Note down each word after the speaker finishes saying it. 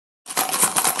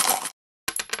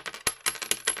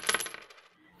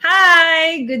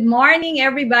Hi, good morning,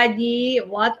 everybody.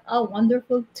 What a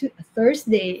wonderful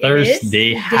Thursday it is.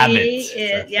 Thursday habit.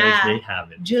 Thursday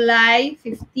habit. July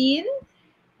 15,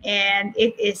 and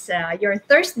it is your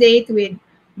Thursday with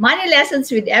Money Lessons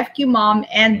with FQ Mom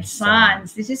and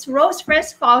Sons. This is Rose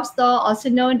Fres Fausto, also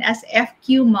known as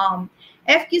FQ Mom.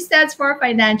 FQ stands for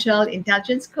Financial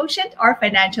Intelligence Quotient or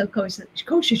Financial Quotient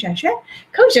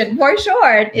for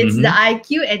short. It's the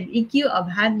IQ and EQ of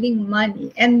handling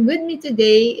money. And with me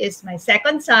today is my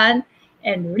second son,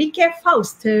 Enrique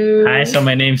Fausto. Hi, so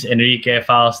my name's Enrique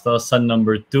Fausto, son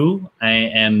number 2.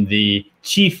 I am the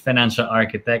Chief Financial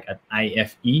Architect at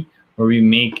IFE, where we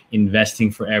make investing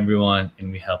for everyone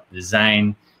and we help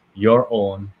design your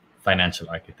own financial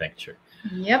architecture.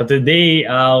 Yep. So today,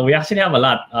 we actually have a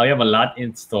lot. We have a lot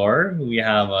in store. We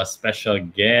have a special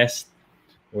guest.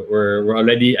 We're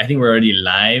already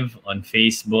live on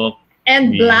Facebook.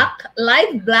 And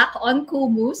live on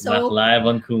Kumu. So live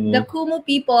on Kumu. The Kumu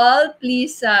people,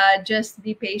 please just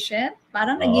be patient.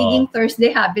 Parang nagiging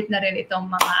Thursday habit na rin itong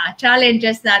mga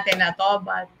challenges natin na to.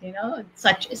 But,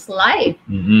 such is life.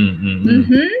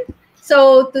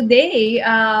 So today,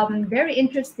 very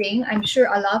interesting. I'm sure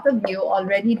a lot of you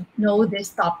already know this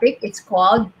topic. It's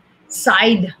called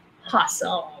side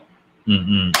hustle.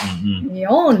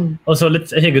 Yun. Also, let's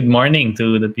say good morning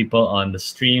to the people on the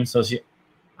stream. So,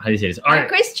 how do you say this? Our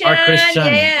Christian.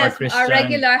 Yes, our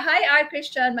regular. Hi, our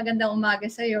Christian. Magandang umaga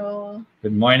sa'yo.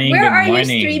 Good morning. Where are you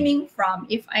streaming from,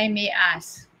 if I may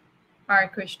ask, our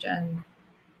Christian?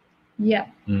 Yeah.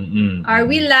 Are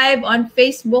we live on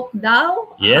Facebook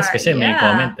daw? Yes, kasi may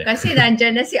comment eh. Kasi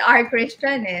nandyan na si R.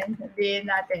 Christian eh. Sabihin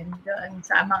natin doon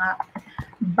sa mga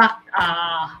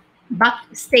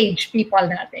backstage people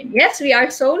natin. Yes, we are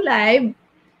so live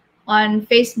on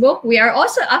Facebook. We are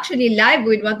also actually live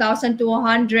with 1,200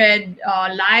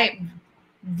 live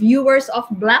viewers of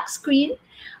Black Screen.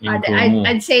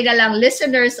 I'd say na lang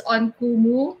listeners on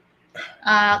Kumu.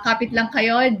 Kapit lang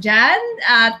kayo dyan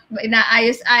at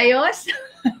inaayos-ayos.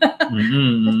 Ba't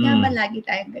nga ba lagi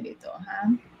tayong ganito, ha?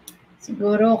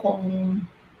 Siguro kung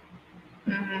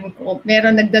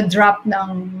meron nagda-drop ng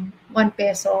 1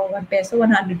 peso, 100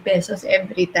 pesos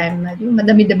every time na yung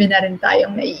madami-dami na rin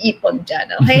tayong naiipon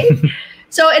dyan, okay?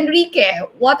 So, Enrique,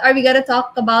 what are we gonna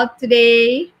talk about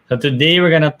today? So today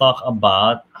we're gonna talk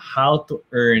about how to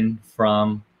earn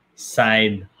from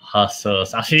side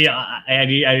hustles. Actually, I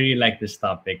really like this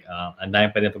topic. Ang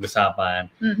daming pwede pag-usapan.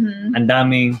 Ang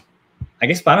daming, I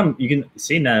guess parang you can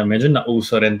say na medyo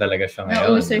nauso rin talaga siya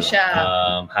ngayon. Nauso siya.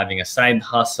 Having a side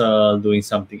hustle, doing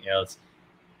something else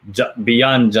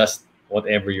beyond just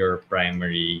whatever your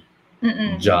primary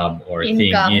job or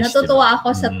income. Thing is. Natutuwa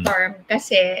ako sa term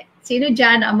kasi sino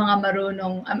dyan ang mga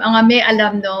marunong, ang mga may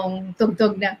alam nung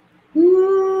tugtog na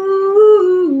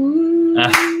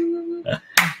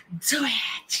so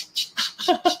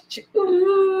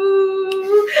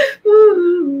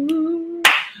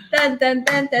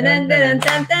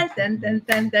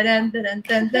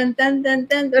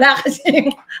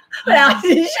wala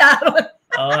kasi Sharon.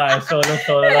 Solo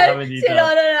lang kami dito. Solo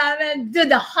namin, do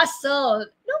the hustle.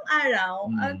 Nung araw,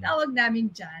 ang tawag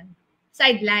namin dyan,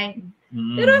 sideline.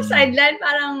 Pero sideline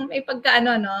parang may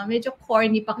pagkaano, no? Medyo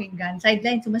corny pakinggan.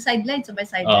 Sideline. So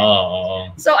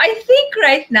I think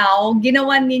right now,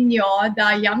 ginawa ninyo,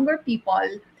 the younger people,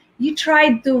 you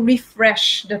tried to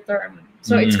refresh the term.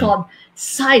 So it's called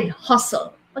side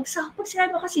hustle. Pag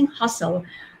sinabi mo kasing hustle,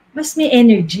 mas may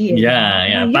energy.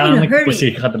 Yeah. You're in a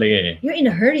hurry. Ka talaga eh. You're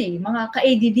in a hurry. Mga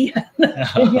ka-ADD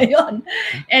ngayon.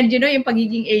 And yung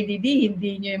pagiging ADD,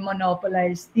 hindi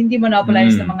monopolize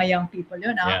ng mga young people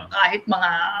yun. Yeah. Kahit mga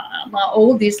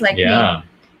oldies like me,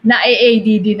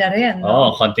 na-ADD na rin.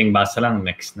 No? Konting basa lang,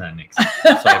 next.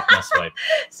 Swipe na swipe.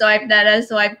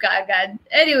 Swipe ka agad.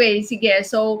 Anyway, sige.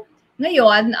 So,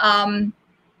 ngayon,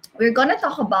 we're gonna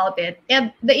talk about it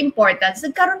and the importance.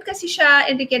 Nagkaroon kasi siya,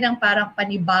 Enrique, ng parang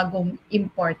panibagong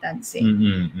importance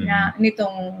na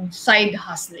nitong side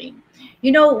hustling.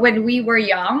 When we were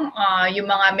young, yung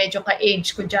mga medyo ka-age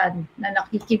ko dyan na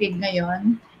nakikinig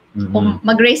ngayon, kung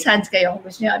mag-raise hands kayo kung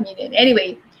gusto nyo aminin.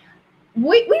 Anyway,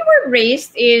 we were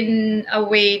raised in a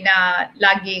way na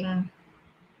laging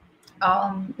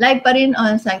live pa rin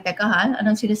on site. Teka ha,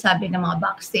 anong sinasabi ng mga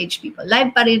backstage people?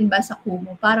 Live pa rin ba sa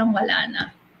Kumu? Parang wala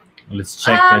na. Let's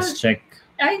check.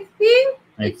 I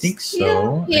think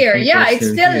so. Here. It's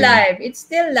still live. It's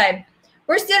still live.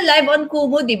 We're still live on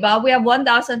Kumu, di ba? We have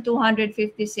 1,256.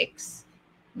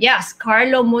 Yes,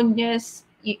 Carlo Nunez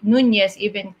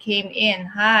even came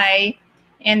in. Hi.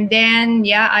 And then,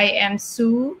 I am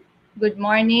Sue. Good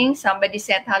morning. Somebody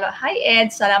said hello. Hi,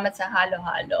 Ed. Salamat sa halo.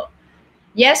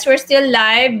 Yes, we're still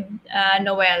live,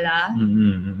 Noella.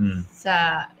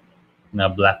 sa Na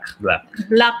black. Black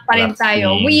pa rin Black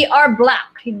tayo. screen. We are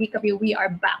black. Hindi kami we are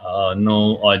back.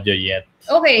 No audio yet.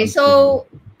 Okay, On so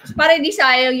Kumu. para di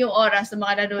sayang yung oras ng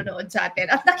mga nanonood sa atin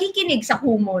at nakikinig sa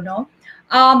Kumu, no?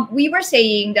 We were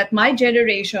saying that my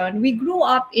generation, we grew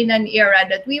up in an era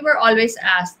that we were always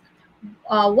asked,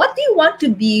 what do you want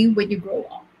to be when you grow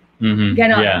up? Mm-hmm.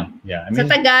 Ganon. Yeah. I Sa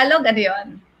mean, Tagalog, ano yun?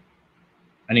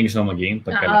 anong gusto mo maging?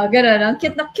 Pagkalaki? Ganon. Ang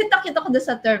cute ko doon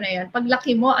sa term na yan.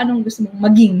 Paglaki mo, anong gusto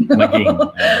mong maging? Maging.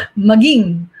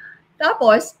 Maging.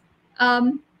 Tapos,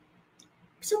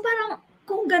 so parang,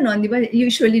 kung ganon, di ba,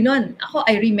 usually nun, ako,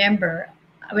 I remember,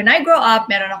 when I grow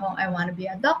up, meron akong, I want to be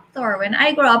a doctor. When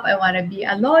I grow up, I want to be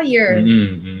a lawyer.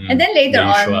 And then later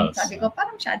on, sabi ko,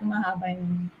 parang masyadong mahaba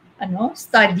yung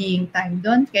studying time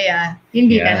doon. Kaya,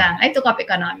 hindi na lang. I took up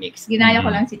economics. Ginaya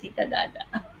ko lang si Tita Dada.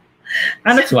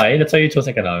 And that's why you chose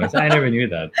economics. I never knew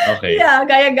that. Okay. Yeah,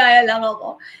 gaya-gaya lang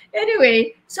ako.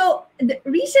 Anyway, so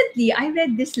recently, I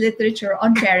read this literature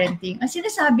on parenting. Ang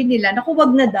sinasabi nila, naku,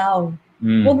 wag na daw.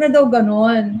 Wag na daw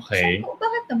ganun. Okay. So,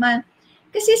 bakit naman?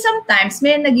 Kasi sometimes,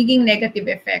 may nagiging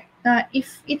negative effect na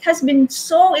if it has been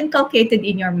so inculcated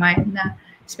in your mind na,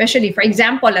 especially, for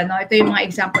example, ito yung mga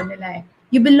example nila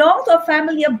you belong to a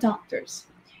family of doctors.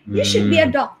 You should be a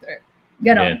doctor.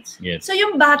 Ganon. Yes. So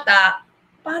yung bata,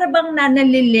 para bang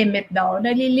nalilimit daw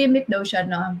siya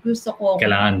na gusto ko.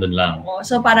 Kailangan dun lang.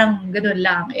 So parang ganun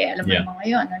lang. Alam mo mga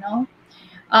yun,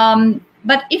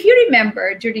 But if you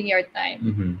remember during your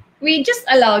time, we just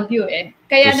allowed you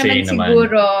Kaya naman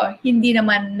siguro, hindi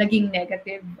naman naging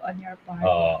negative on your part.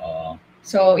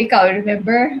 So ikaw,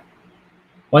 remember?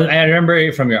 Well, I remember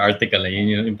from your article,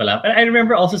 yun pala. But I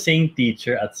remember also saying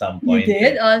teacher at some point. You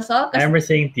did also? I remember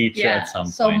saying teacher at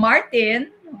some point. So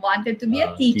Martin wanted to be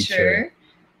a teacher.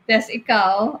 Tapos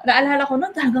ikaw, naalala ko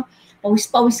nun talagang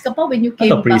pawis-pawis ka pa when you came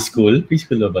back. Preschool?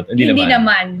 Preschool ba? Hindi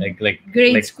naman. Like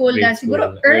grade school na. School,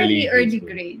 siguro early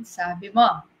grades, sabi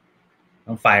mo.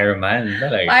 Ang fireman.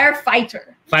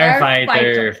 Firefighter.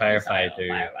 Firefighter.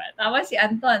 Tama si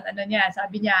Anton,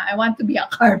 sabi niya, I want to be a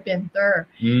carpenter.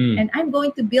 And I'm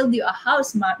going to build you a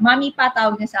house. Mommy pa,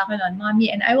 tawag niya sa akin nun, Mommy,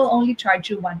 and I will only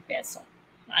charge you 1 peso.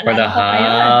 For the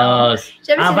house.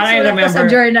 I remember, sa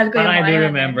journal ko I do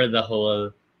remember the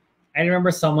whole, I remember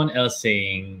someone else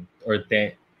saying,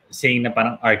 saying na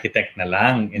parang architect na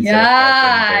lang instead of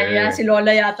carpenter. Yeah, si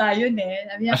Lola yata yun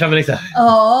Siya balik sa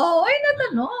why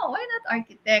not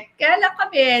architect? Kaya lang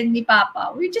kami ni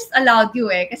Papa, we just allowed you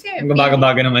kasi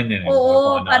baga-baga naman yun.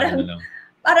 Oo,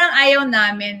 parang ayaw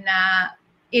namin na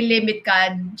i-limit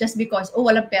ka just because,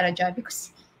 walang pera dyan.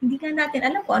 Because hindi nga natin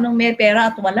alam kung anong may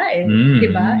pera at wala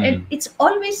di ba? And it's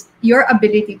always your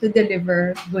ability to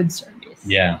deliver good service.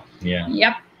 Yeah.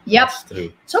 Yep. That's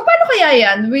true. So, paano kaya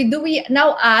yan? Do we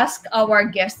now ask our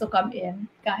guests to come in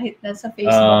kahit nasa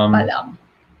Facebook pa lang?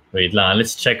 Wait lang.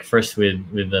 Let's check first with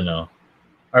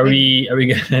Are we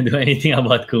gonna do anything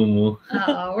about Kumu?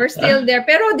 We're still there.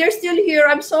 Pero they're still here.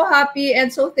 I'm so happy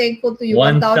and so thankful to you.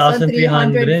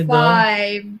 1,305.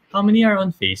 How many are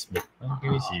on Facebook?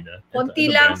 Can we see that? Konti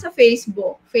lang sa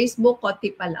Facebook. Facebook, konti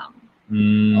pa lang.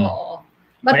 Oo.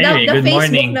 But anyway, the Facebook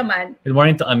morning. naman. Good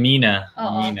morning to Amina.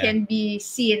 Can be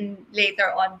seen later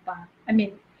on pa. I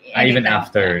mean, even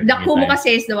after. The Kumu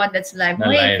kasi is the one that's live.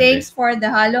 Live thanks for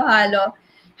the halo.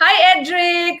 Hi,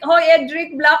 Edric! Hoy,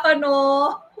 Edric, black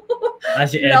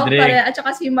si Edric. At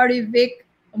saka si Marivic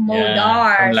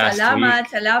Modar.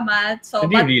 Salamat. So,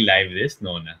 did we relive this?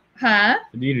 No na.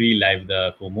 Did we relive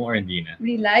the Kumu or hindi na?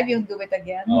 Relive yung Do It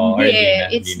Again?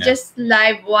 It's hindi na. just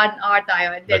live 1 hour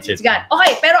tayo and then it's gone.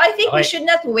 Okay, pero I think we should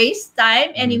not waste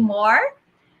time anymore.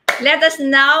 Let us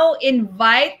now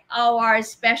invite our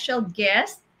special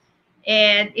guest.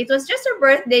 And it was just her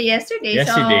birthday yesterday.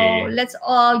 So let's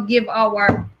all give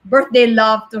our birthday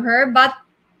love to her. But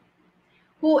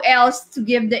who else to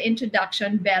give the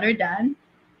introduction better than?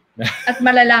 At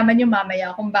malalaman nyo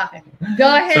mamaya kung bakit. Go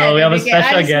ahead. So we have a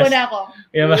special guest.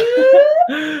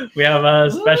 We have a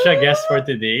special guest for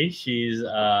today. She's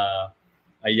a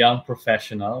young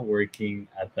professional working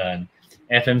at an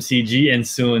FMCG and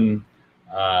soon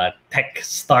tech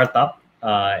startup.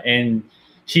 And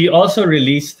she also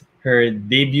released her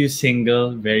debut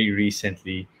single very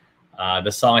recently. The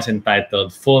song is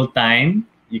entitled Full Time.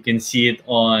 You can see it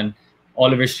on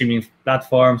all of your streaming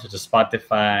platforms such as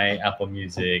Spotify, Apple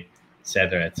Music,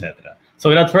 etc. So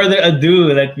without further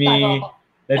ado, let me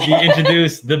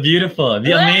introduce the beautiful,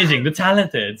 the amazing, the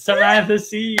talented Samantha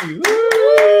C. Woo!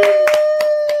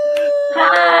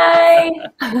 Hi.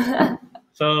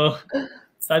 So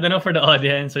So I don't know for the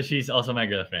audience, so she's also my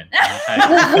girlfriend.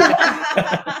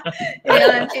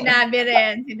 Yun, sinabi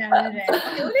rin.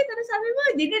 Okay, ulit, ano sabi mo?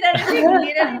 Hindi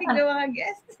narinig ng mga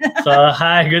guests. So,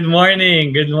 hi, good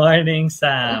morning. Good morning,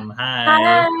 Sam. Hi.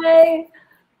 Hi.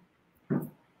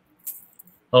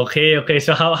 Okay.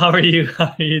 So how are you?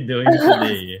 How are you doing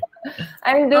today?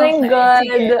 I'm doing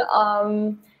Okay, good.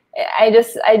 I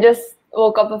just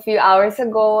woke up a few hours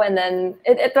ago, and then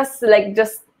it was like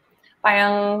just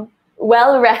parang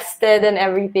well rested and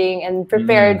everything, and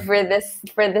prepared for this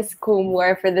Kumu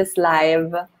or for this live.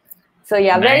 So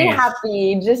yeah, very Nice.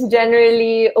 happy. Just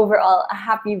generally overall a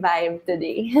happy vibe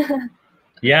today.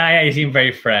 Yeah, you seem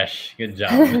very fresh. Good job.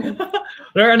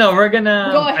 No, we're gonna.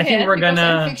 Go ahead, I think we're because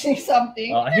I'm gonna. fixing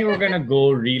something. I think we're gonna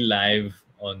go re-live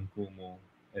on Kumu,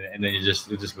 and then you just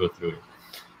go through it.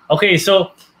 Okay,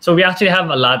 so we actually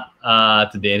have a lot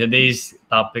today. Today's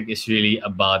topic is really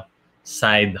about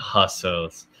side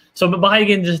hustles. So, baka you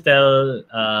can just tell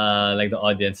like the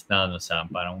audience now, no,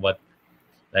 Sam, parang what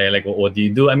what do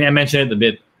you do? I mean, I mentioned it a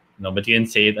bit, no, but you can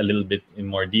say it a little bit in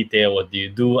more detail. What do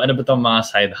you do? Ano ba tong mga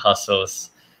side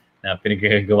hustles na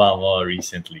pinagagawa mo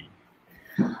recently?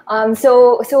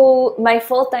 So my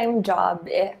full-time job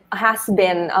has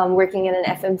been working in an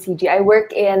FMCG. I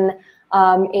work in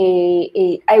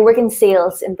I work in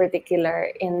sales in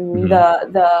particular in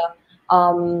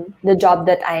the job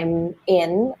that I'm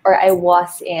in, or I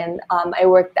was in. I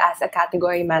worked as a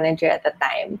category manager at the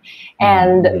time,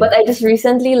 but I just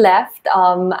recently left.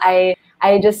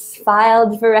 I just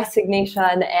filed for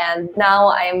resignation, and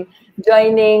now I'm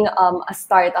joining a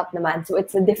startup naman. So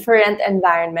it's a different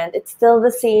environment. It's still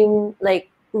the same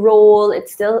like role.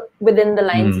 It's still within the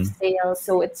lines of sales.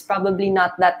 So it's probably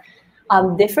not that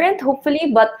different,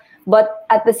 hopefully, but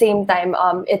at the same time,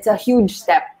 it's a huge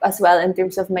step as well in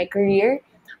terms of my career.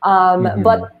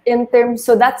 But in terms,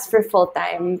 so that's for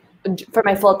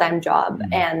my full-time job,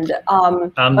 and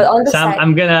but on the Sam, side,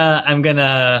 I'm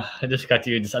gonna just cut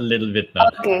you just a little bit now.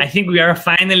 Okay. I think we are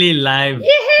finally live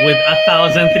with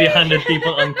 1,300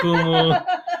 people on Kumu.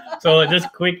 So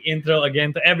just quick intro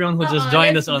again to everyone who just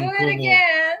joined us on Kumu.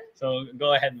 Again. So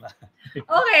go ahead, Ma.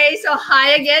 Okay, so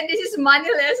hi again. This is Money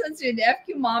Lessons with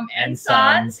FQ Mom and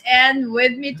Sons. And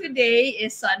with me today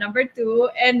is son number 2,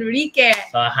 Enrique.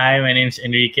 So hi, my name is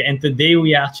Enrique, and today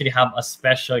we actually have a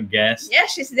special guest. Yeah,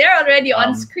 she's there already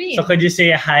on screen. So could you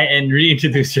say hi and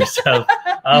reintroduce yourself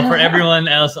for everyone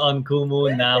else on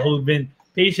Kumu now who've been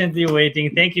patiently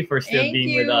waiting? Thank you for still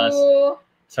being with us.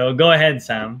 So go ahead,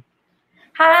 Sam.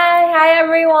 Hi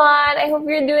everyone. I hope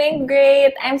you're doing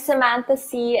great. I'm Samantha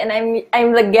C, and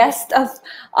I'm the guest of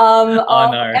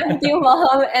FQ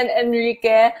Mom and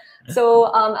Enrique.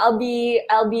 So I'll be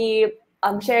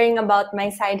sharing about my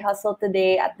side hustle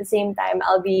today. At the same time,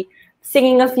 I'll be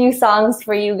singing a few songs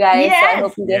for you guys. Yes. So I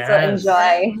hope you guys will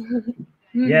enjoy.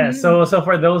 Yeah. So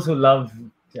for those who love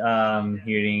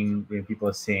hearing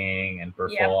people sing and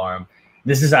perform,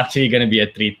 this is actually gonna be a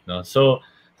treat, no? So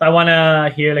I want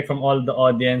to hear like from all the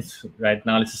audience right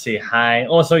now. Let's just say hi.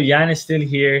 Also, Yan is still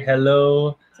here.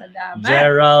 Hello. Salamat.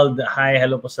 Gerald, hi.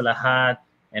 Hello po sa lahat.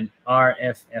 And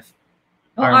RFF.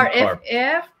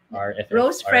 RFF.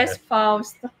 Rose Fresh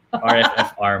Faust.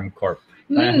 RFF Arm Corp.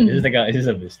 This is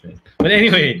a business. But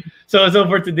anyway, so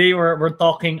for today, we're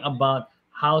talking about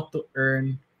how to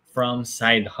earn from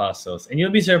side hustles. And you'll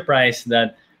be surprised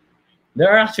that there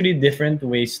are actually different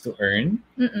ways to earn,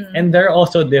 and there are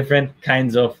also different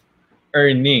kinds of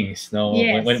earnings. No,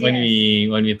 when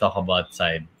we talk about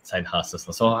side hustles.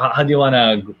 So how do you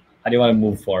wanna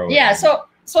move forward? Yeah. So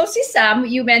si Sam,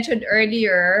 you mentioned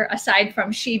earlier, aside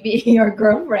from she being your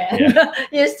girlfriend,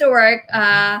 used to work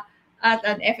at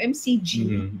an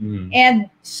FMCG, and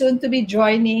soon to be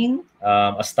joining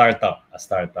a startup.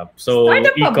 So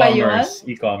e-commerce.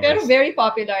 Pero very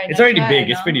popular. It's already big.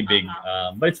 It's pretty big.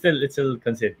 But it's still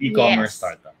considered e-commerce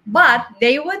startup. But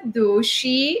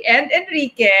she and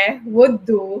Enrique would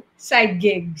do side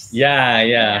gigs.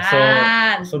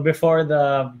 Yeah. So before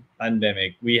the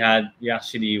pandemic, we've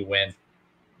actually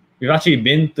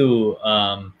been to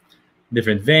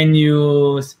different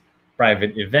venues,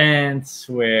 private events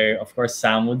where, of course,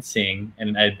 Sam would sing,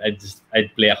 and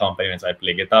I'd play accompaniment. So I'd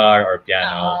play guitar or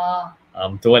piano,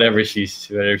 to whatever she's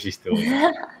doing.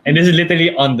 And this is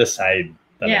literally on the side,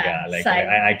 talaga.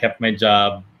 I kept my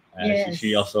job.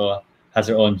 She also has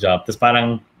her own job. Tapos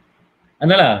parang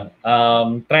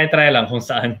try lang kung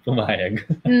saan pumayag.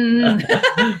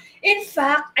 In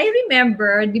fact, I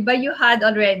remember, di ba you had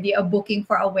already a booking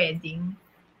for a wedding?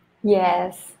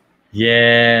 Yes.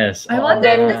 I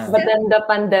wonder but then the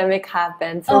pandemic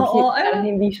happened. So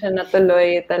hindi siya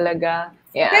natuloy talaga.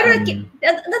 Yeah. Pero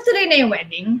natuloy na yung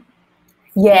wedding?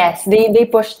 Yes, they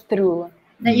pushed through.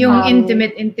 Na yung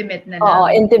intimate na lang. Oo,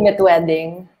 intimate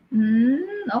wedding.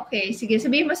 Okay, sige,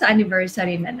 sabihin mo sa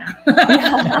anniversary na lang.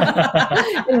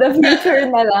 In the future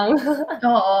na lang.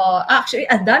 Oo. Actually,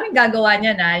 ang daming gagawa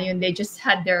niya na. Yun, they just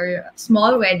had their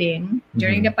small wedding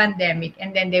during the pandemic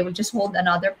and then they will just hold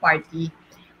another party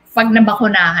pag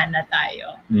nabakunahan na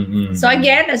tayo. So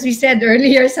again, as we said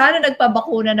earlier, sana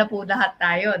nagpabakuna na po lahat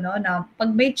tayo, no? Na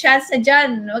pag may chance na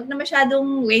dyan, wag na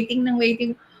masyadong waiting.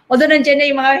 Although nandiyan na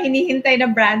yung mga hinihintay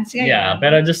na brands ngayon. Yeah,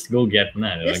 pero just go get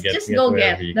na. Just go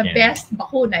get. The best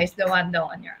bakuna is the one daw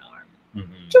on your arm.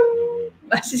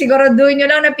 Basta siguro doon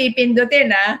nyo lang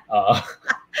napipindutin, ha? Oo.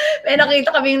 May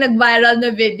nakita kaming nag-viral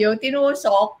na video,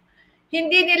 tinusok,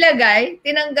 hindi nilagay,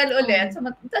 tinanggal ulit.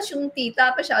 Tapos yung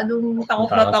tita pa siya, doon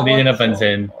takot na takot. Hindi niya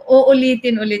napansin.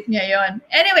 Uulitin ulit niya yon.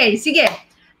 Anyway, sige.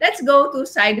 Let's go to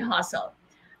side hustle.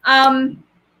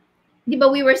 Di ba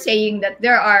we were saying that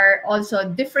there are also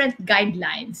different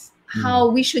guidelines how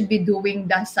we should be doing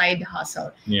the side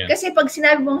hustle. Yeah. Kasi pag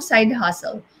sinabi mong side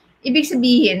hustle, ibig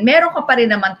sabihin, meron ka pa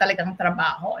rin naman talagang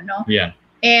trabaho, no? Yeah.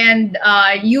 And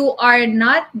you are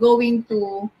not going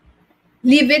to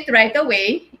leave it right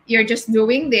away. You're just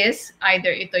doing this. Either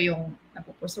ito yung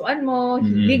napupusuan mo,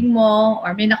 hilig mo,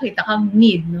 or may nakita kang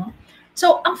need, no?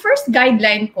 So, ang first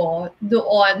guideline ko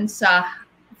doon sa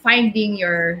finding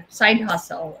your side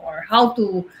hustle or how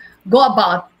to go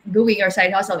about doing your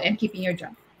side hustle and keeping your job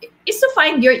is to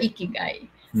find your ikigai.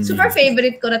 Super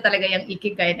favorite ko na talaga yung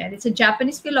ikigai. And it's a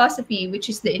Japanese philosophy which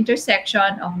is the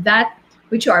intersection of that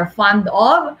which you are fond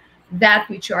of, that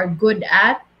which you are good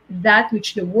at, that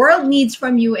which the world needs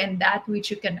from you, and that which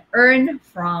you can earn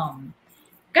from.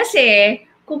 Kasi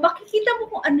kung makikita mo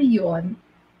kung ano yun,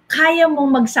 kaya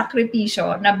mong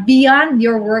magsakripisyo na beyond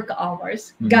your work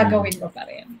hours, gagawin mo pa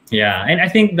rin. Yeah, and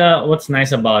I think what's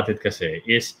nice about it kasi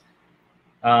is,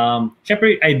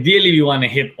 syempre, ideally, you want to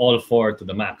hit all four to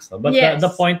the max. No? But the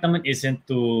point naman isn't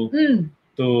to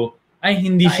ay,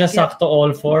 hindi siya sakto all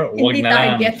four, wag hindi na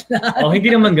lang. Target lang. Oh, hindi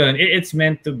naman ganun. It's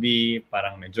meant to be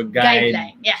parang medyo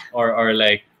guideline. Yeah. Or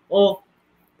like,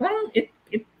 parang it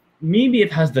maybe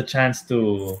it has the chance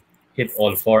to hit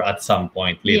all four at some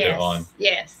point later on.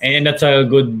 Yes. And that's a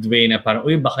good way na parang,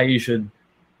 baka you should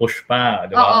push pa,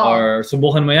 di ba? Or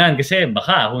subukan mo yan kasi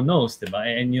baka, who knows, di ba?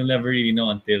 And you'll never really know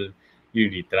until you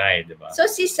really try, di ba? So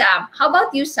si Sam, how about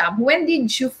you, Sam? When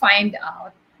did you find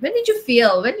out? When did you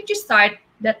feel? When did you start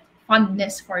that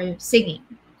fondness for singing?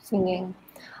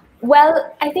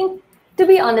 Well, I think, to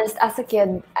be honest, as a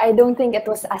kid, I don't think it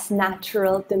was as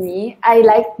natural to me. I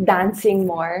liked dancing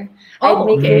more. I'd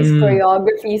make these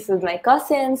choreographies with my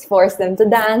cousins, force them to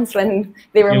dance when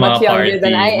they were much younger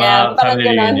than I am. Parang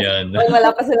ganun, when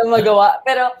wala pa silang magawa.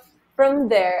 Pero from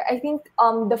there, I think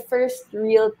the first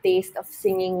real taste of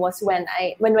singing was when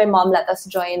my mom let us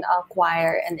join a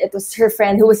choir, and it was her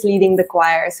friend who was leading the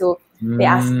choir. So they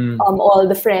asked all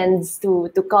the friends to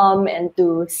come and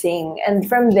to sing. And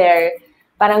from there,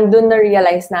 parang dun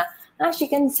na-realize na, she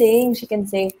can sing.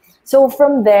 So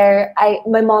from there,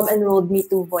 my mom enrolled me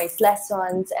to voice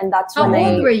lessons, and that's when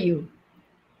How old were you?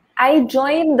 I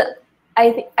joined,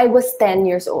 I was 10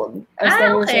 years old.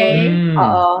 I was 10 years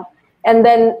old.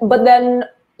 But then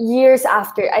years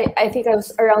after, I think I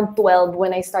was around 12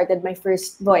 when I started my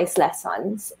first voice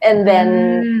lessons. And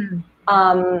then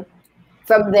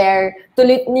from there,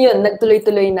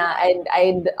 nagtuloy-tuloy na.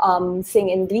 I'd sing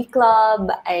in Glee Club.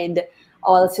 I'd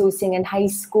also sing in high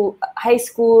school,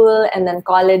 and then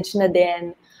college na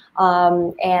din.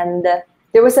 And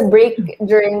there was a break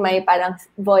during my parang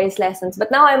voice lessons,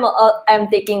 but now I'm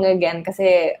taking again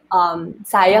kasi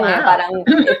sayang parang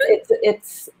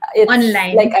it's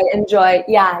online. Like I enjoy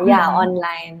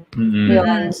online.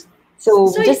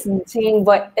 So just singing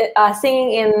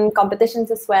in competitions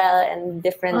as well and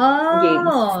different gigs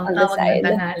on the side.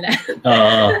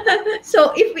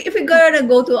 So if we're gonna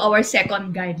go to our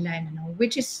second guideline,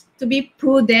 which is to be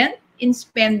prudent in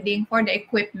spending for the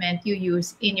equipment you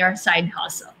use in your side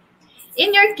hustle.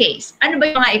 In your case, ano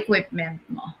ba yung mga equipment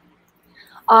mo?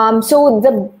 So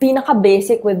the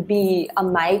pinaka-basic would be a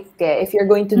mic if you're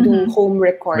going to do home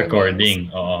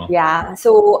recording. Yeah.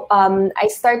 So I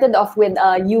started off with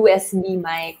a USB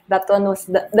mic. That's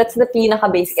the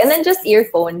pinaka-basic. And then just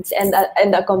earphones and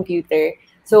a computer.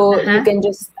 So you can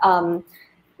just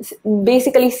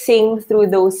basically sing through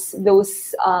those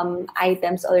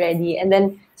items already. And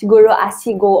then siguro as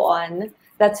you go on,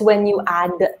 that's when you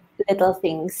add little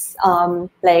things.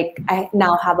 Like I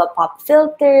now have a pop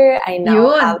filter. I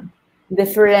now have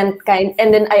different kind.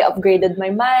 And then I upgraded my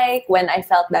mic when I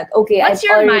felt that, okay, I've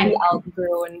already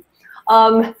outgrown.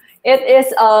 It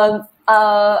is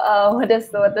what is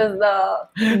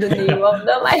the name of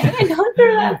them? I don't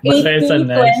remember. Basta it's a 80,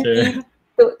 nicer.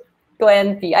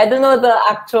 20. I don't know the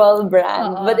actual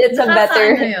brand, but it's a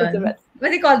better. It's a better. What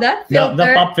do you call that? The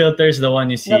Filter? pop filter is the one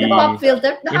you see. The pop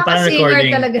filter? Yung parang Nakaka-singer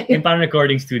recording, talaga yun. yung parang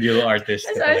recording studio artist.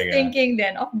 So I was thinking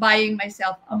then of buying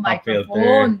myself a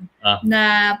microphone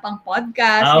na pang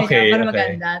podcast. Okay, para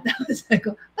maganda. Tapos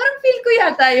ako, parang feel ko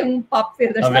yata yung pop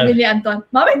filter. Sabi ni Anton,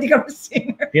 Mama, hindi ka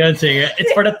singer. You're not singer. It's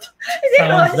for the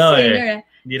sounds daw eh.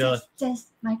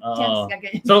 Just my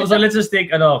chest. So let's just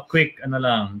take quick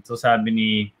lang. So sabi ni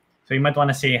so you might want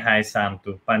to say hi, Sam,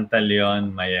 to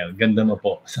Pantaleon Mayel. Ganda mo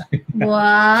po.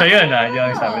 Wow. So yun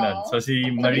yung sabi nun. So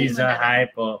si Mariza, hi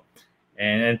po.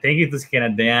 And thank you to si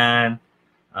Dayan,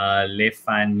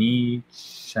 Lefani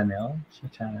Chanel.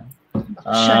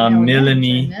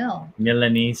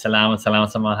 Melanie, salamat sa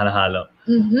mga halo-halo.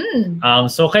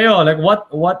 So kayo, like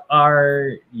what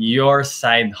are your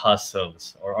side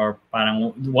hustles or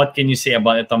parang what can you say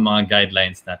about itong mga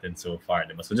guidelines natin so far,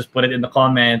 diba? So just put it in the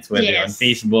comments whether on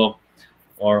Facebook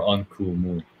or on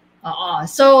Kumu.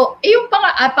 So yung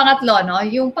pangatlo, no,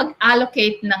 yung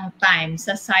pag-allocate ng time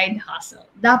sa side hustle.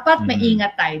 Dapat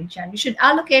maingat tayo dyan. We should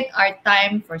allocate our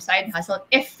time for side hustle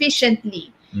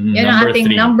efficiently. Yan ang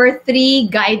ating number 3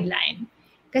 guideline.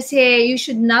 Kasi you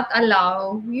should not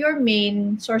allow your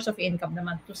main source of income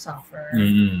naman to suffer.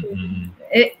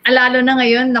 Lalo na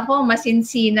ngayon,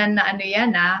 masinsinan na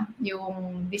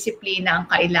yung disiplina ang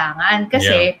kailangan.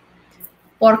 Kasi,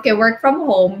 porke work from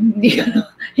home,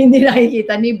 hindi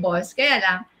nakikita ni boss. Kaya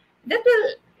lang, that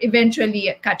will eventually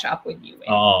catch up with you.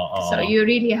 So you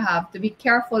really have to be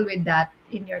careful with that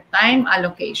in your time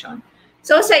allocation.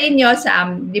 So sa inyo,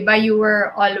 Sam, di ba you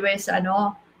were always,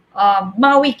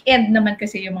 mga weekend naman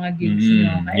kasi yung mga gigs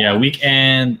nyo. Yeah,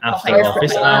 weekend, after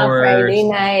office hours. Friday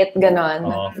night, ganon.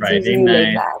 Friday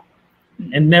night. Like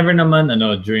and never naman,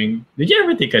 during, did you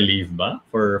ever take a leave ba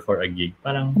for a gig?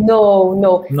 Parang No.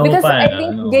 Because I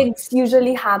think gigs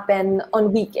usually happen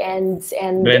on weekends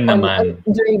and during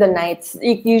the nights.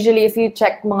 Usually, if you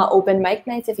check mga open mic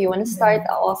nights, if you want to start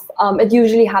off, it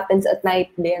usually happens at night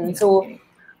then. So,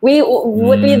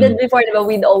 what we did before,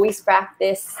 we'd always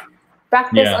practice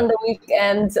on the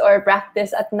weekends or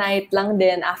practice at night lang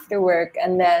din after work,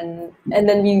 and then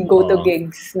we go to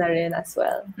gigs na rin as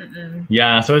well.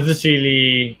 Yeah, so it's just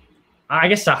really, I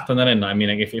guess sakto na rin, no? I mean,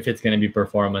 like if it's gonna be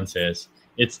performances,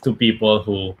 it's 2 people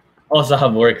who also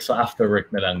have work, so after work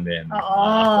na lang din,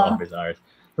 after office hours.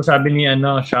 So sabi ni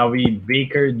Shawi,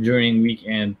 baker during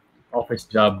weekend, office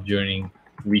job during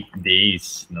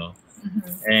weekdays, no?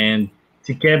 And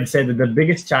si Kev said that the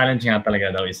biggest challenge nga talaga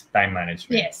daw is time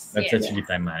management. That's actually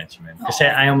time management. Kasi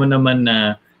ayaw mo naman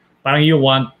na parang you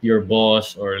want your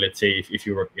boss or let's say if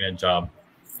you work in a job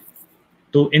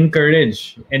to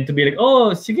encourage and to be like,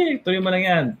 oh, sige, tuloy mo lang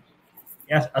yan.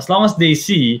 Yes, as long as they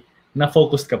see na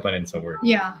focused ka pa rin sa work.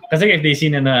 Yeah. Kasi if they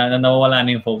see na nawawala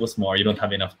na yung focus mo or you don't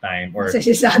have enough time or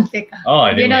sesante ka.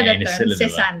 You know the term,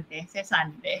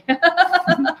 sesante.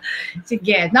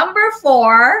 Sige, number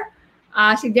 4,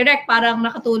 si Direk parang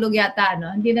nakatulog yata,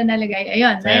 no? Hindi na nalagay.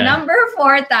 Ayun. Number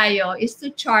 4 tayo is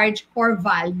to charge for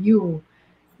value.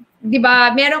 Di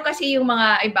ba? Meron kasi yung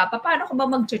mga iba, paano ko ba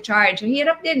mag-charge?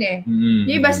 Hirap din eh.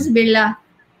 Yung iba sasabihin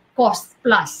cost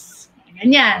plus.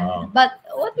 Ganyan. But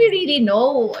what we really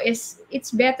know is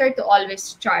it's better to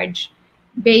always charge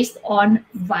based on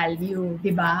value.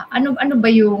 Di ba? Ano ba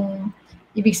yung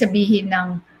ibig sabihin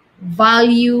ng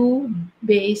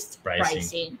value-based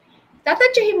pricing?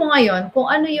 Tatansyahin mo ngayon kung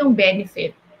ano yung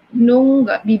benefit nung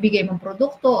bibigay mong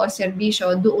produkto o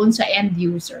serbisyo doon sa end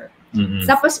user.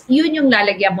 Tapos, yun yung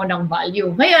lalagyan mo ng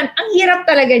value. Ngayon, ang hirap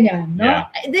talaga niyan, no? Yeah.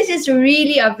 This is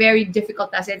really a very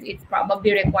difficult task. It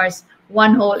probably requires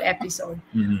one whole episode.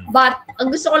 But,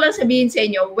 ang gusto ko lang sabihin sa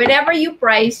inyo, whenever you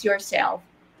price yourself,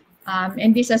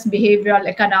 and this has behavioral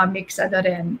economics,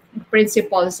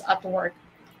 principles at work,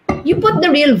 you put the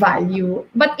real value.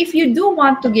 But if you do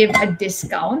want to give a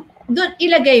discount, doon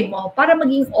ilagay mo para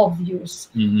maging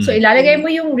obvious. So ilalagay mo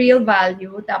yung real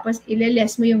value, tapos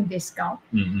ileless mo yung discount.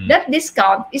 That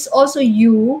discount is also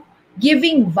you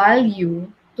giving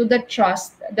value to the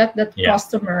trust that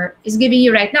customer is giving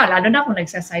you right now. Lalo na kung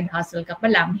nagsa-side hustle ka pa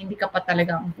lang, hindi ka pa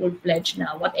talagang full-fledged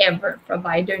na whatever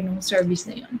provider ng service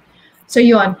na yun. So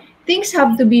yun, things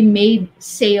have to be made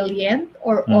salient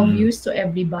or obvious to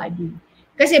everybody.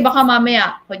 Kasi baka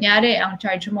mamaya, kunyari, ang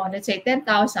charge mo, let's say 10,000.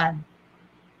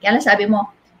 Kaya lang sabi mo,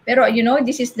 Pero, you know,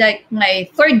 this is like my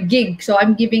third gig. So,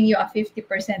 I'm giving you a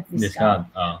 50% discount.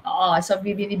 Oo. So,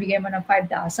 bibigay mo ng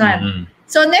 5,000.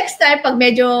 So, next time, pag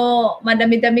medyo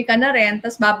madami-dami ka na rin,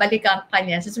 tapos babalikan ka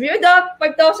niya. So, sabi mo,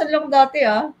 5,000 lang dati,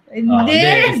 ah.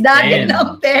 Hindi, dati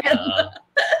lang 10.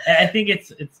 I think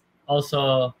it's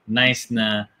also nice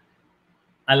na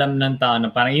alam ng tao na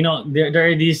parang, you know, there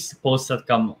are these posts that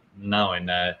come now and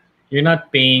you're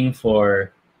not paying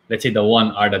for, let's say, the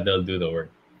 1 hour that they'll do the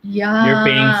work. Yeah. You're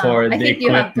paying for the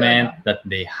equipment that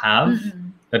they have,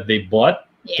 that they bought,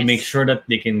 to make sure that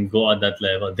they can go at that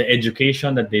level. The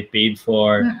education that they paid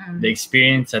for, the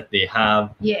experience that they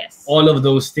have. Yes. All of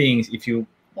those things, if you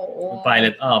pile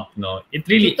it up, no, it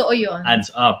really adds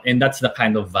up. And that's the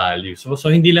kind of value. So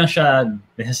hindi lang siya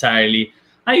necessarily,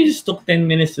 you just took 10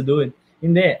 minutes to do it.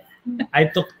 Hindi. I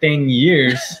took 10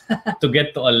 years to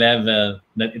get to a level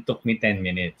that it took me 10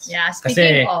 minutes. Yeah,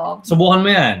 speaking of. Subukan mo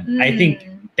yan. I think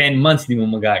 10 months di mo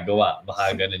magagawa.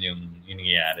 Baka ganun yung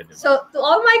nangyayari. Diba? So, to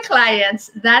all my clients,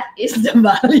 that is the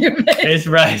value. It's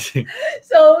rising.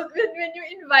 So, when you're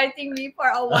inviting me for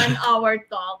a 1-hour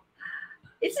talk,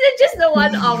 it's not just the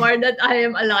 1 hour that I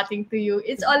am allotting to you.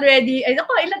 It's already,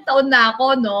 ilang taon na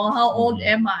ako, no? How old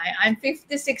am I? I'm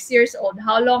 56 years old.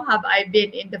 How long have I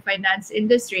been in the finance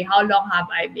industry? How long have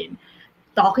I been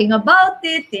talking about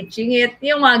it, teaching it,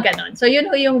 yung mga ganon. So, yun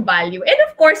ho yung value. And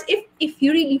of course, if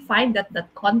you really find that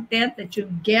content that you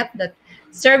get, that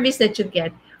service that you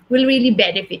get, will really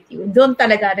benefit you. Doon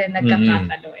talaga rin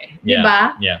nagkakatalo eh. Yeah. Diba?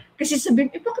 Yeah. Kasi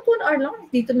sabihin, bakit 1 hour lang?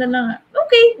 Dito na lang.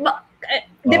 Okay,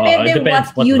 depende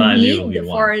what you need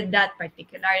for that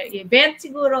particular event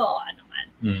siguro o ano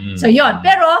man. So yon.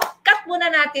 Pero cut muna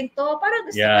natin to para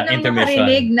gusto ko nang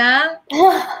makarinig ng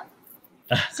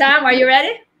Sam, are you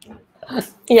ready?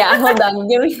 Yeah, hold on.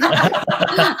 Give me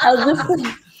I'll just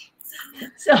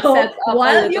so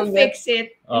while you fix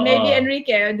it, maybe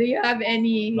Enrique, do you have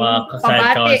any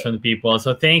side comments from the people?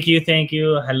 So thank you.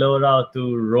 Hello to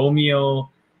Romeo,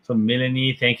 so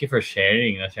Melanie, thank you for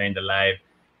sharing the live.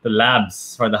 The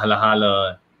Labs for the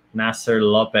Halahalo, Nasser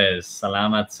Lopez,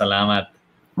 salamat.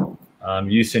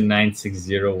 User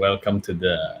 960, welcome to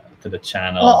the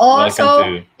channel.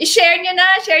 So share nyo na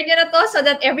to so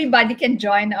that everybody can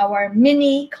join our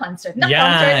mini concert.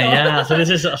 Yeah. So this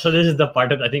is the part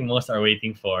that I think most are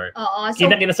waiting for.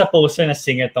 Kita sa poster na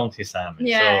singer tong si Sam.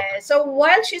 Yeah. So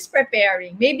while she's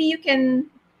preparing, maybe you can,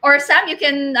 or Sam, you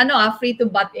can free to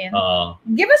butt in.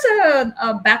 Give us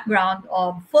a background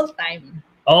of Full-Time.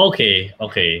 Okay.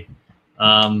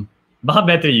 Baka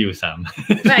better you, Sam.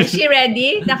 Right, she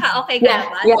ready? Naka-okay ka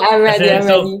naman? Yeah, I'm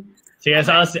ready. Sige,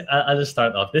 so I'll just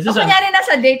start off. This is kunyari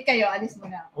nasa date kayo, alis mo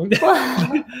na.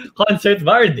 Concert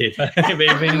bar date.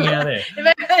 Iba nangyari.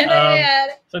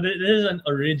 So this is an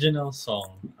original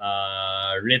song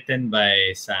written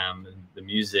by Sam, the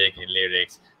music and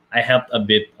lyrics. I helped a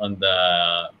bit on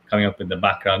the coming up with the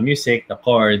background music, the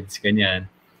chords, ganyan.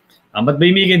 But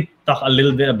maybe you can talk a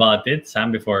little bit about it,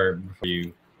 Sam, before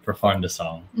you perform the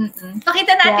song.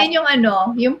 Pakita natin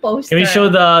yung poster. Can we show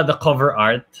the cover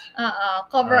art?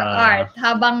 Cover art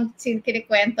habang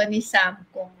kinikwento ni Sam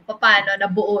kung paano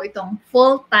nabuo itong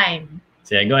Full-Time.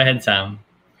 So yeah, go ahead, Sam.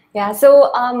 Yeah, so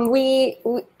we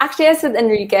actually, as with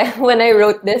Enrique, when I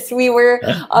wrote this, we were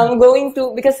going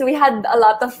to, because we had a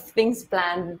lot of things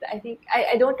planned. I think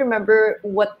I don't remember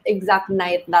what exact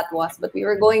night that was, but we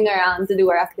were going around to do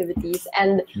our activities,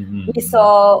 and we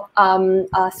saw a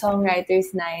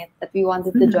songwriters night that we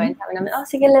wanted to join.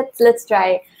 Sige, let's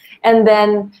try. And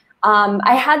then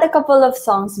I had a couple of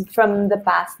songs from the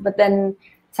past, but then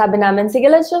sabi namin,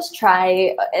 sige, let's just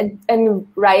try and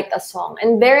write a song.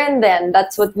 And there and then,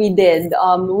 that's what we did.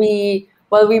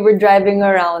 While we were driving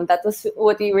around, that was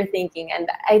what we were thinking. And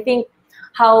I think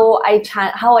how I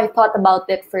thought about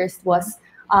it first was,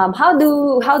 how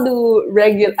do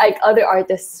regular, like other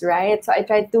artists write? So I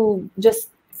tried to just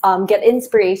get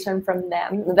inspiration from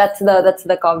them. That's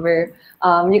the cover.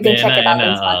 You can check it out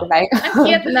on Spotify.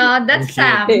 Cute, no? That's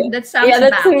Sam. That's Sam. Yeah,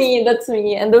 that's me. That's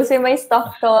me. And those are my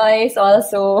stuffed toys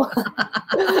also.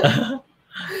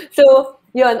 So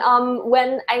yun.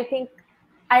 When I think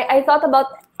I thought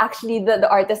about, actually the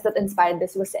artist that inspired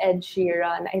this was Ed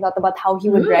Sheeran. I thought about how he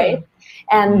would write,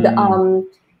 and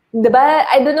diba,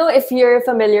 I don't know if you're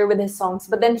familiar with his songs,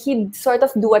 but then he'd sort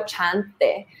of do a chant,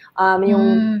 a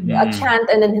chant,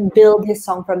 and then he'd build his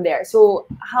song from there. So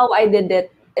how I did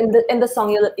it in the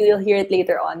song, you'll hear it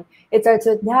later on. It starts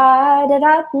with da da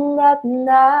da da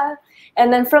da,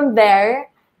 and then from there,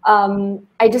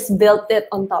 I just built it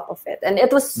on top of it, and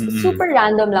it was super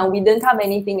random lang. We didn't have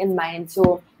anything in mind,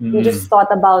 so we just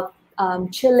thought about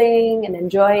chilling and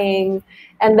enjoying,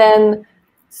 and then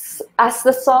as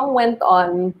the song went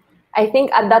on, I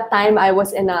think at that time I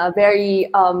was in a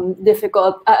very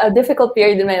difficult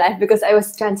period in my life because I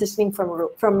was transitioning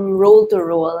from role to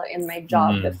role in my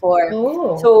job before.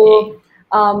 So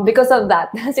because of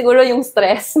that, siguro yung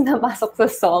stress na pasok sa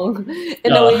song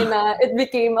in a way na it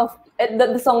became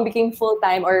the song became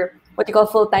full-time, or what you call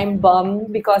full-time bum,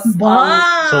 because so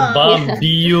bum,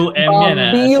 B-U-M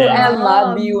yan,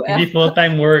 B-U-M, B-U-M. Hindi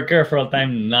full-time worker,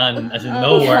 full-time none, as in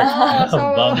no work.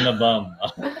 Bum na bum.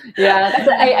 Yeah, kasi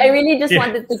I really just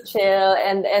wanted to chill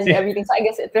and everything, so I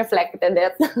guess it reflected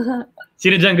it.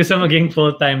 Sino dyan gusto maging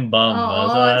full-time bum?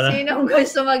 Sino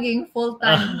gusto maging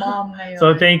full-time bum ngayon?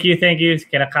 So thank you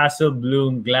kina Caso,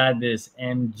 Bloom, Gladys,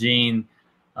 M. Jane,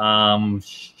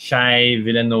 Shai,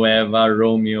 Villanueva,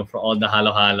 Romeo, for all the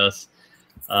halo-halos.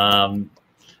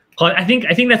 I think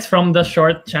that's from the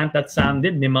short chant that Sam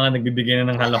did. May mga nagbibigay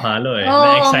na ng halo-halo eh.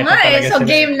 So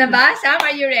game na ba? Sam,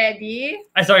 are you ready?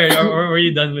 Sorry, or were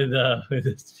you done with the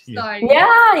Sorry.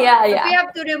 Yeah. We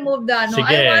have to remove the ano.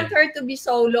 I want her to be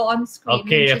solo on screen.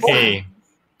 Okay.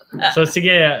 So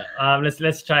sige,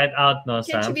 let's try it out, no,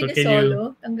 Sam. Can she be the can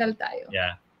solo? Tanggal tayo.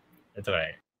 Yeah, that's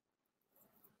alright.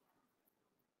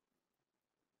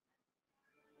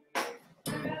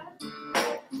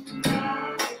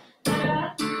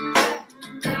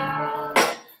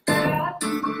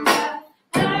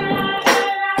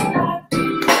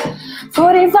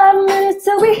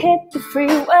 Till we hit the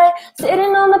freeway,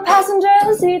 sitting on the passenger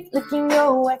seat, looking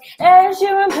your way. Ed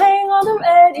Sheeran playing on the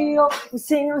radio, we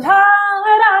sing la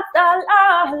da da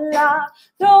la la.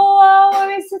 Throw our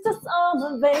worries, it's a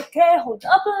summer vacay. Hold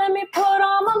up and let me put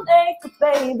on my makeup,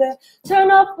 baby. Turn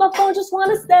up my phone, just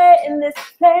wanna stay in this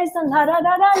place. And la da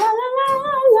da da la la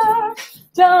la la.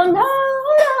 Drown out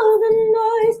all the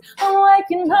noise, I'm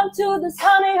waking up to the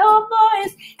sound of your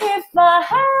voice. If I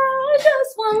had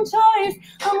just one choice,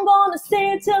 I'm gonna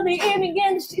stay till the evening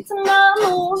in the streets and I'm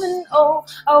moving. Oh,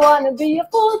 I wanna be a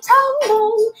full-time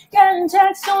bum, getting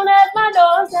checks thrown at my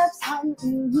doorsteps.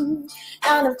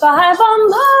 9 to 5 on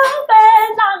my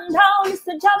bed, I'm down, it's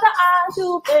the job that I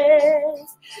do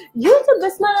best. YouTube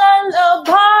is my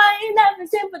lullaby, never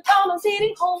sit with Thomas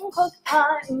eating home-cooked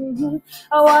pie.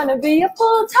 I wanna be a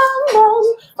full-time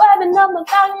bum, wearing up my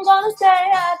bag, I'm gonna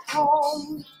stay at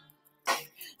home.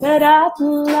 Da da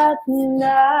da da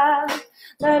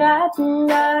da da da da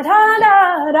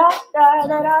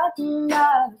da da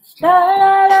da.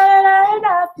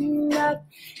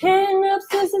 Hitting up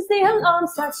since the alarm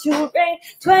starts to ring.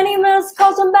 20 minutes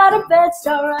calls, I'm about to bed,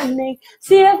 start running.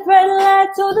 See a red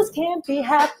light, so this can't be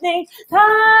happening. Da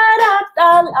da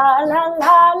da la la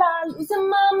la la. Losing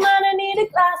my mind, I need a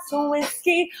glass of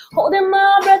whiskey. Holding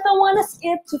my breath, I wanna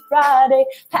skip to Friday.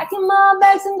 Packing my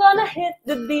bags, I'm gonna hit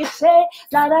the beach. Hey,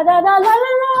 la da da da la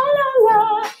la la la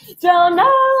la. Drown out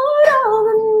all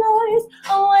the noise,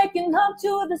 I'm waking up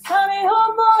to the sound of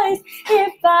your voice.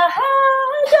 If I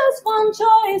had just one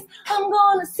choice, I'm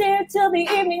gonna sit till the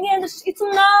evening in the streets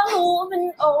and I'm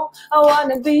moving. Oh, I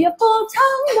wanna be a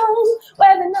full-time bum,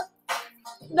 wearing up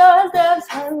the steps.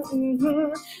 9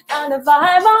 to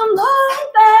 5 on my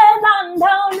bed, I'm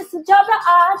down, it's a job that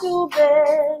I do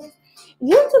best.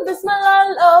 YouTube is my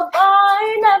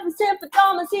lullaby, never sit with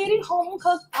Thomas eating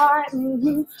home-cooked pie.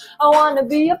 I wanna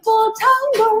be a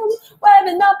full-time bum,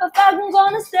 wearing up a bag, I'm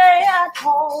gonna stay at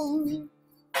home.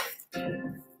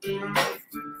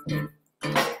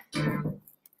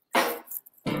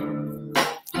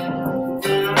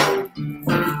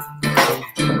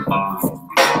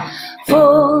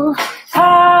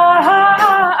 Full-time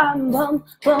bum,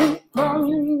 bum,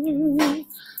 bum.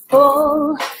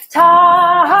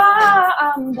 Full-time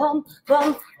bum,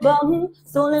 bum, bum.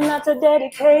 Stolen nights are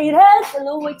dedicated, till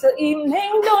awake till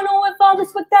evening. Don't know if all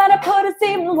this work that I put is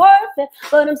even worth it,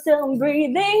 but I'm still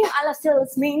breathing, my life still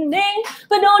has meaning.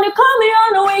 But don't you call me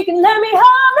on the week and let me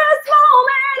have this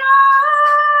moment.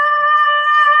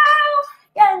 Oh,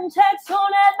 getting checks thrown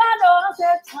at my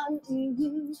doorstep.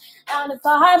 9 to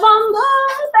 5 on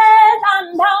my bed,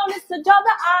 I'm down, it's the job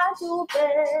that I do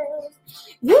best.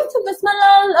 YouTube is my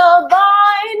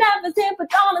lullaby, never sit with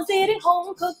Thomas eating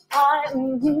home-cooked pie.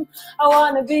 I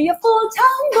wanna be a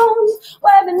full-time bum,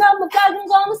 wearing up my bag, I'm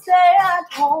gonna stay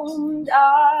at home. Da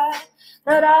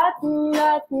da da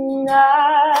da da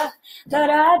da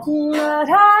da da da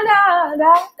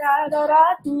da da da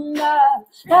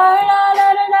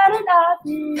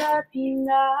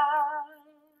da.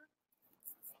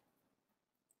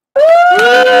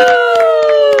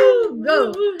 Go!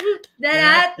 Da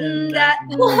da da da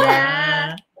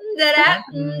da da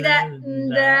da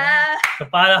da. So,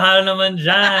 halo naman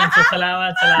dyan. So,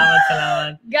 salamat.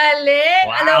 Galing!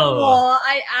 Wow. Alam mo,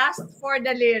 I asked for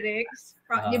the lyrics.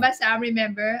 Di ba, Sam,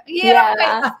 remember? Ang hirap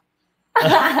kaya.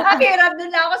 Ang hirap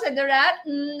doon lang ako sa Durat.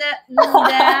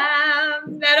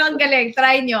 Pero ang galing.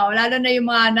 Try nyo. Lalo na yung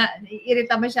mga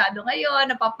irita masyado ngayon,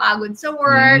 napapagod sa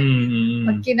work.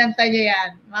 Pag kinanta nyo yan,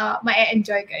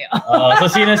 ma-e-enjoy kayo. So,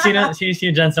 sino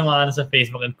dyan sa mga sa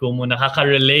Facebook at Kumu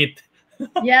nakaka-relate?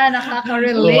 Yeah,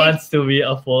 nakaka-relate. Who wants to be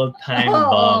a full-time Oo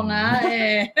bomb? nga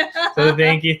eh. So,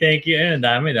 thank you. Ayun,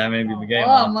 dami bibigay.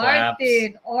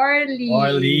 Martin,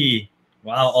 Orly.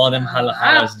 Wow, all them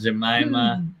halo-halos.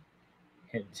 Jemima,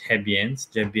 Jebiens,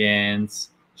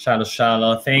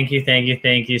 Shalo. Thank you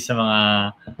sa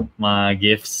mga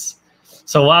gifts.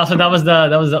 So wow, so that was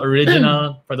the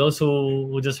original. For those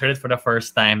who just heard it for the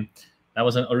first time, that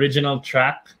was an original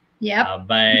track. Yep.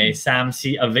 By Sam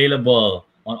C, available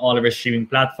on all of our streaming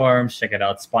platforms. Check it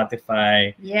out: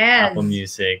 Spotify, Apple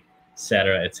Music,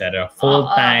 etc. Full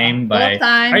time by.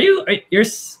 You're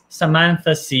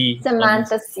Samantha C.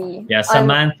 Yeah,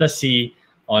 Samantha C.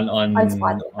 On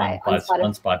Spotify.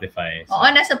 Oo,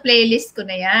 nasa playlist ko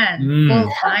na yan.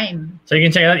 Full time. So you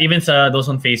can check it out even sa those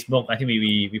on Facebook. I think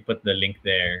we put the link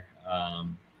there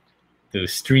to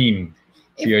stream.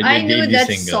 If I knew that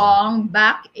song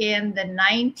back in the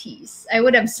 90s, I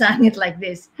would have sung it like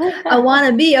this. I want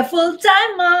to be a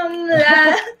full-time mom.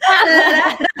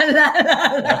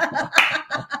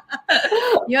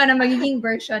 Yun ang magiging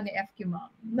version ni FQ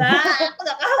Mom.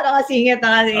 Nakasingit.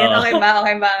 Okay ba?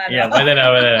 Yeah, pwede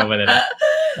na.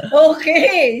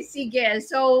 Okay, sige.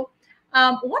 So,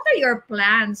 what are your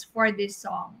plans for this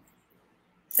song,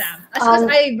 Sam? As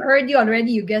I've heard you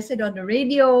already, you guested on the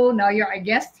radio. Now you're a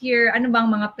guest here. Ano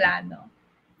bang mga plano?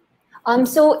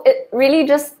 So it really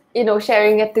just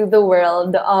sharing it to the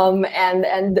world,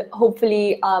 and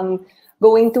hopefully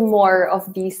going to more of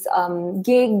these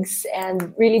gigs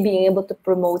and really being able to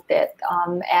promote it.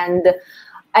 And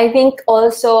I think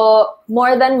also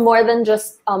more than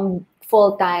just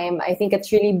full time. I think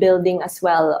it's really building as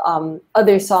well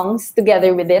other songs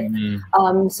together with it,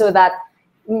 so that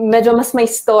medyo mas may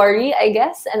story, I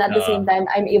guess, and at the same time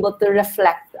I'm able to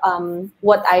reflect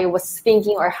what I was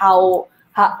thinking or how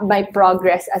my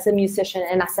progress as a musician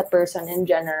and as a person in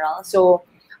general. So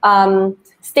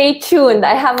stay tuned.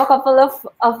 I have a couple of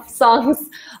songs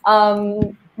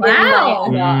on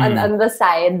the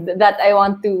side that I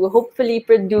want to hopefully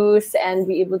produce and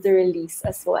be able to release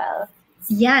as well.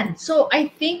 Yan. So I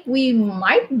think we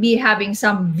might be having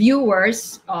some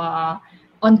viewers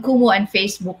on Kumu and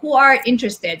Facebook who are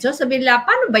interested. So sabi nila,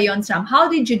 paano ba yon, Sam? How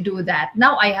did you do that?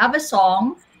 Now I have a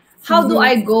song. How do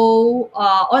I go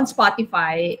on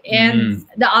Spotify and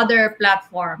the other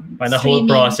platform? The whole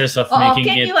process of making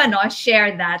can it. Can you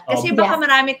share that? Kasi baka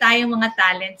marami tayong mga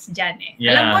talents dyan eh.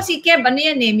 Yeah. Alam ko si Kev,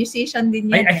 musician din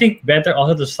yan. I think better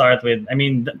also to start with,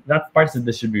 that part's the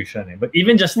distribution eh. But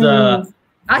even just the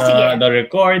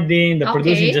recording, the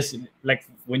producing, just like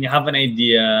when you have an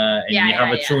idea and you have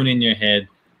a tune in your head,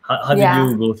 how did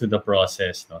you go through the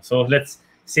process? No? So let's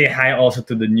say hi also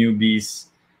to the newbies.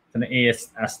 Sana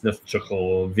as the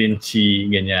Choco, Vinci,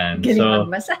 ganyan. So,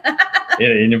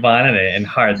 yun yung pangalan eh. And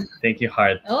Heart. Thank you,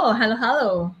 Heart. Oh,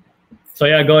 hello. So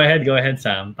yeah, go ahead,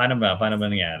 Sam. Paano ba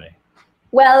nangyari?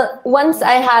 Well, once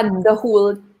I had the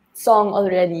whole song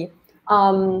already,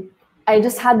 I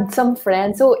just had some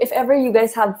friends. So if ever you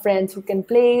guys have friends who can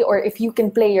play, or if you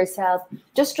can play yourself,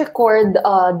 just record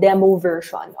a demo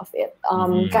version of it.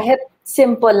 Kahit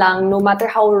simple lang, no matter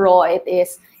how raw it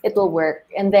is, it will work.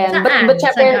 And then, but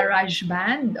sa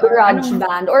GarageBand?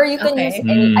 GarageBand. Or you can use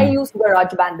any, I use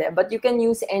GarageBand but you can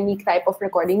use any type of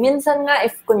recording. Minsan nga,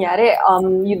 if kunyari,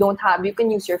 you don't have, you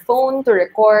can use your phone to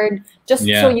record, just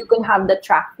so you can have the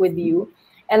track with you.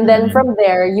 And then from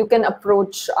there, you can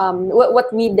approach,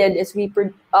 what we did is we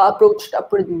approached a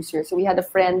producer. So we had a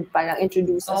friend parang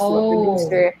introduce us to a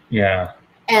producer. Yeah.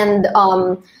 And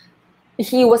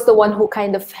he was the one who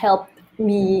kind of helped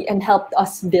me and helped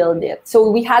us build it. So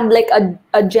we had like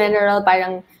a general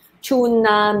parang tune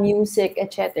na, music,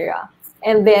 etc.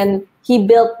 And then he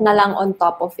built na lang on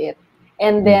top of it.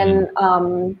 And then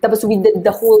tapos we did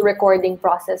the whole recording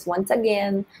process once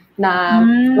again na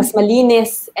mas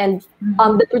malinis, and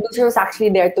the producer was actually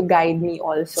there to guide me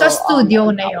also. Sa studio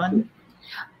na yon?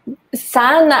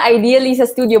 Sana ideally sa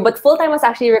studio, but full time was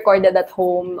actually recorded at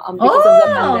home because of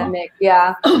the pandemic.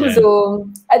 Yeah. So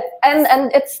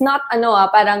and it's not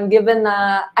parang given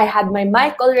na I had my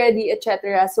mic already,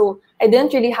 etc. So I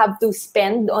didn't really have to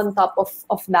spend on top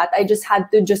of that. I just had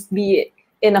to just be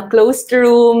in a closed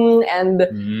room and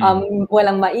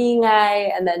walang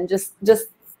maingay, and then just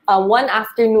one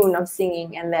afternoon of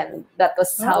singing, and then that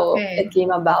was how it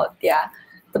came about. Yeah.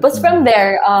 But from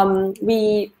there,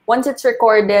 once it's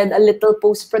recorded, a little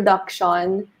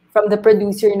post-production from the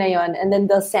producer na yon, and then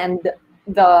they'll send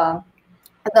the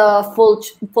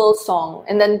full song,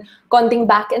 and then konting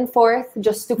back and forth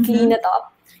just to clean it up.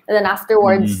 And then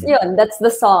afterwards, that's the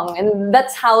song. And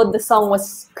that's how the song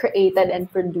was created and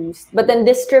produced. But then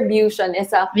distribution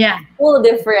is a whole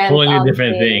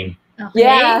different thing. Okay.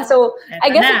 Yeah, so I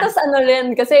guess it was ano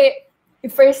rin, kasi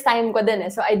first time ko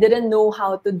din so I didn't know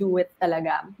how to do it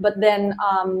talaga. But then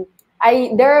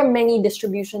there are many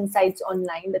distribution sites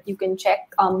online that you can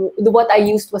check. What I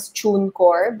used was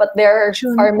TuneCore, but there are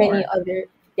many other,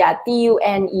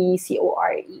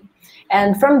 TUNECORE.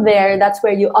 And from there, that's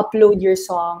where you upload your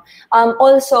song.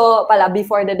 Also,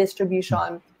 before the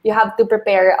distribution, you have to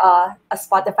prepare a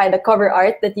Spotify, the cover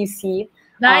art that you see.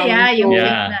 So I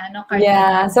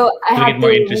have to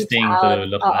more interesting to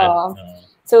look at.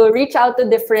 So reach out to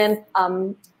different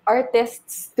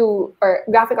artists or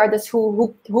graphic artists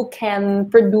who can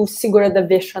produce siguro the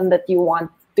vision that you want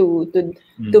to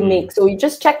make. So you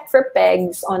just check for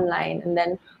pegs online, and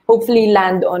then hopefully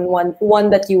land on one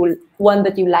that you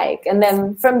like, and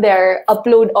then from there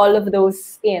upload all of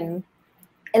those in,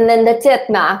 and then that's it.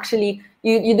 Actually,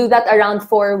 you do that around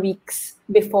 4 weeks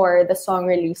before the song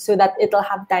release, so that it'll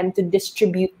have time to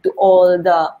distribute to all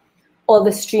the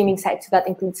streaming sites. So that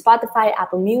includes Spotify,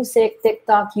 Apple Music,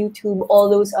 TikTok, YouTube, all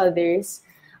those others,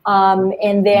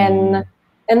 and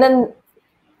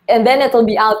then it'll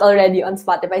be out already on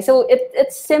Spotify. So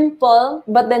it's simple,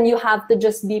 but then you have to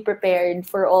just be prepared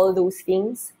for all those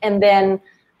things. And then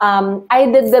I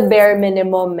did the bare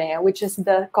minimum, which is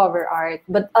the cover art.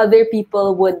 But other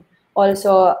people would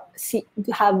also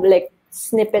have like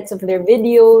snippets of their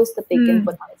videos that they can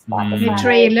put on Spotify. The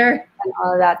trailer. And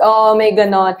all that. Oh, may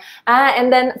ganon.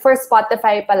 And then for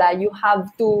Spotify pala, you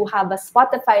have to have a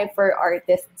Spotify for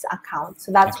Artists account.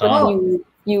 So that's what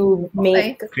you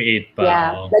make. Create pa.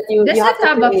 Yeah. That you have to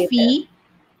have a fee?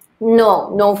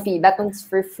 No fee. That one's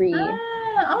for free.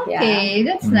 Okay.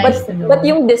 That's nice to know. But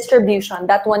yung distribution,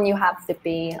 that one you have to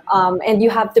pay. And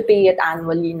you have to pay it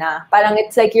annually na. Parang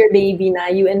it's like your baby na.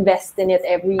 You invest in it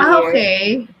every year.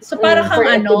 Okay. So parang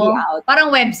parang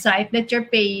website that you're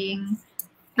paying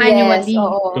annually.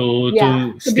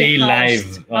 To stay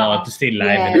live. To stay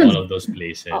live in all of those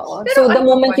places. So the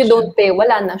moment you don't pay,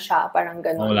 wala na siya. Parang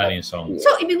ganun. Wala na yung song.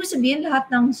 So ibig mo sabihin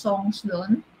lahat ng songs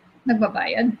doon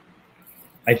nagbabayad?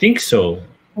 I think so.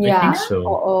 Yeah. I think so.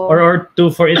 Or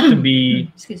for it to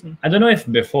be, excuse me. I don't know if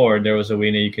before there was a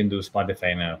way that you can do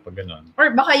Spotify na pag ganun.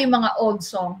 Or baka yung mga old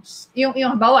songs, yung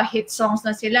halimbawa hit songs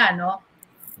na sila, no?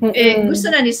 Gusto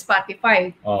na ni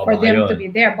Spotify for them to be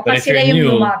there. Baka sila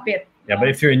yung lumapit. Yeah, but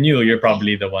if you're new, you're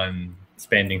probably the one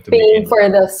spending to paying for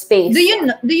the space. Do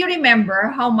you remember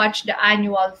how much the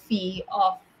annual fee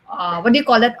of what do you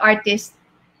call that artist?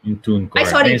 In TuneCore.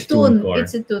 It's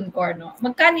a TuneCore, no?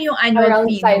 Magkano yung annual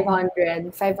fee? Around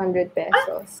 500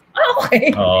 pesos.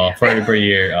 Okay. Per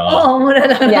year. Mura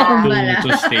lang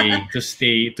To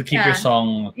keep your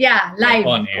song live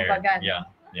on air. Yeah.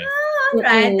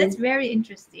 Alright, that's very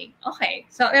interesting. Okay,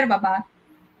 so meron ba?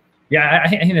 Yeah, I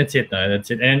think that's it. No? That's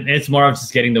it, and it's more of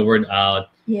just getting the word out.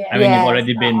 Yeah. I mean, you've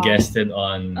already been guested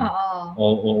on.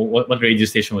 What radio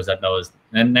station was that? That was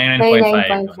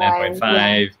 99.5.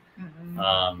 9.5.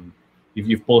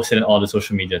 You've posted on all the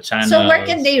social media channels. So where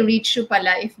can they reach you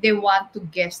pala if they want to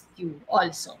guest you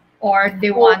also? Or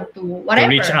they want to whatever?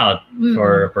 To reach out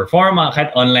for performance,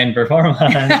 kahit online performance,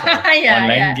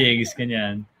 online gigs,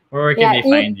 ganyan. Where can they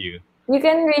find you? You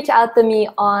can reach out to me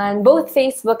on both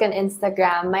Facebook and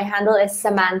Instagram. My handle is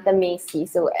Samantha Macy.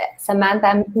 So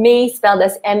Samantha May spelled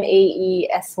as Maesy.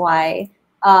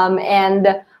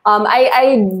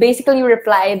 I basically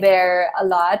reply there a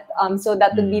lot. So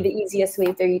that would be the easiest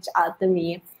way to reach out to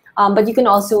me. But you can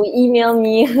also email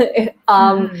me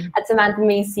at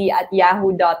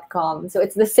samanthamacy@yahoo.com. So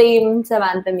it's the same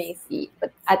Samantha Macy,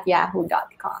 but at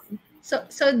yahoo.com.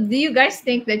 So do you guys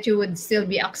think that you would still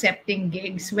be accepting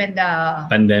gigs when the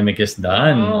pandemic is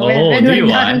done? Do you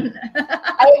want?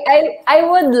 I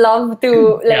would love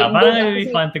to. Like, it would be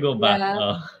fun to go back.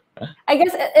 Yeah. I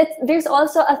guess there's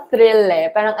also a thrill,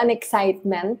 parang an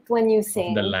excitement when you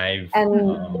sing. The live.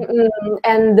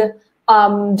 And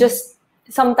just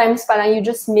sometimes parang you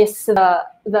just miss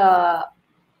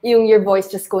your voice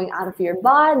just going out of your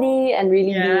body and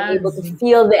really being able to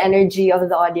feel the energy of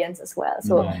the audience as well.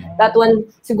 So that one,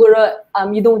 siguro,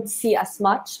 you don't see as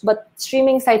much, but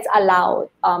streaming sites allow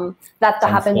that to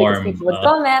happen because people would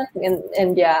comment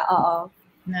and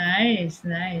Nice,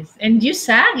 nice. And you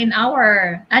sang in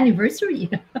our anniversary.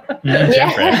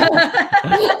 Siyempre.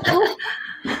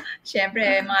 Siyempre,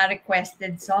 mga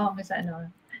requested songs, ano.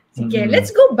 Sige,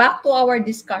 let's go back to our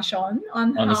discussion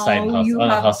on the side how you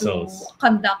have hustles. to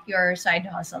conduct your side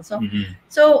hustle.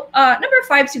 So, number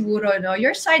 5 siguro, no,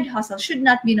 your side hustle should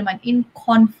not be naman in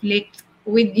conflict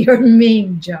with your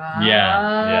main job.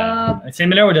 Yeah.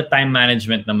 Similar with the time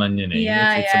management naman yun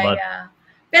eh. It's about...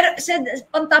 Pero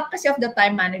on top kasi of the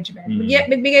time management,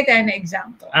 magbigay tayo ng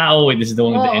example. Wait, this is the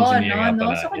one with the engineering.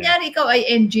 No. So, kunyari ikaw ay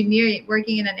engineer,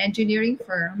 working in an engineering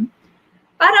firm,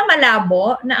 para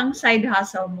malabo na ang side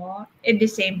hustle mo the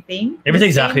same thing. If it's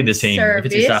exactly the same. If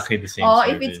it's exactly the same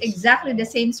service. If it's exactly the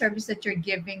same service that you're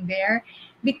giving there,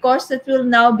 because that will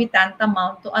now be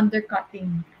tantamount to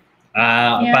undercutting.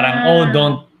 Parang,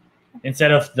 don't,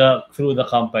 instead of through the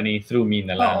company, through me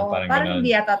na lang. Parang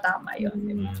hindi yata tama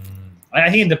yun. I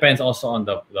think it depends also on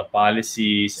the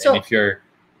policies and if you're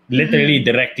literally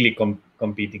directly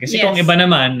competing. Kasi kung iba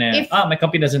naman, my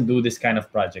company doesn't do this kind of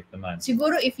project naman.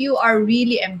 Siguro if you are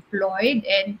really employed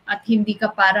at hindi ka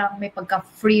parang may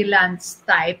pagka-freelance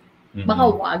type,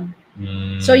 baka wag.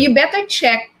 So you better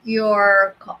check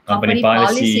your company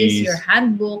policies, your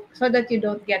handbook, so that you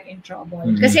don't get in trouble.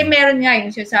 Kasi meron nga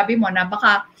yung sinasabi mo na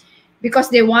baka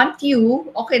because they want you,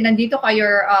 okay, nandito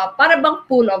kayo, para bang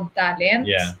pool of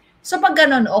talents. Yeah. So pag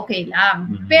ganun, okay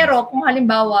lang. Pero kung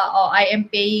halimbawa, I am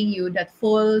paying you that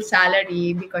full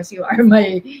salary because you are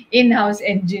my in-house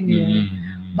engineer,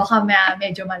 baka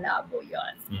medyo malabo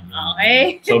yun.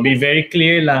 Okay? So be very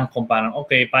clear lang kung parang,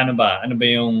 okay, paano ba? Ano ba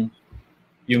yung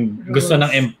gusto ng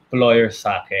employer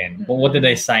sa akin? What did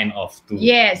I sign off to?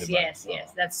 Yes, diba? Yes.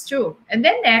 That's true. And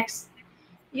then next,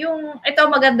 ito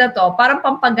maganda to, parang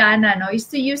pampagana, no, is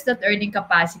to use that earning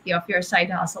capacity of your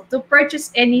side hustle to purchase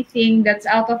anything that's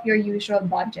out of your usual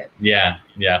budget. Yeah.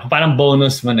 Kung parang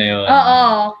bonus mo na yun.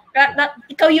 Oo.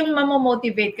 Ikaw yung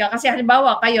mamomotivate ka. Kasi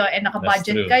halimbawa kayo,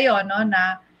 naka-budget kayo, no,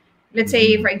 na let's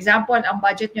say, for example, ang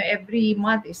budget nyo every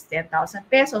month is 10,000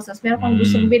 pesos. Tapos meron kang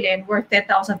gustong bilhin, worth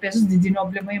 10,000 pesos,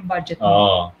 dinoble mo yung budget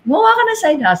mo. Gumawa ka na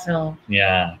side hustle.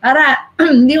 Yeah. Para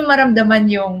hindi mo maramdaman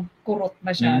yung kurot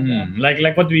masyado.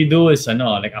 Like what we do is,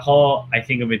 like ako, I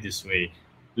think of it this way.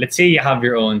 Let's say you have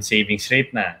your own savings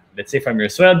rate na. Let's say from your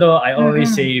sweldo, I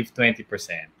always save 20%.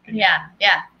 Yeah.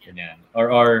 Ganyan.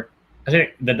 Or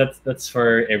kasi that's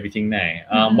for everything na eh.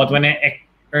 But when I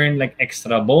earn like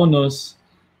extra bonus,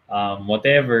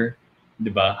 whatever,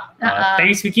 diba?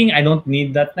 Technically speaking, I don't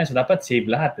need that na. So dapat save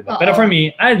lahat, diba? Pero for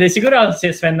me, siguro I'll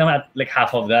spend naman at like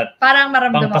half of that. Parang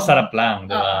maramdaman Pangpasarap lang,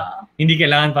 diba? Hindi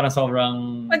kailangan parang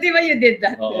sobrang... Di ba you did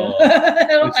that? Oo.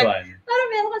 Which one? Parang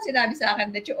meron kang sinabi sa akin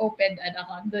that you opened an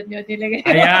account. Doon yun nilagay.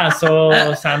 Yeah, so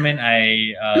sa amin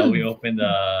we opened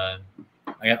an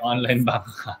online bank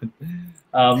account.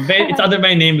 It's under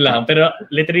my name lang. Pero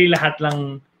literally lahat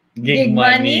lang gig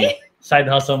money, side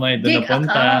hustle money doon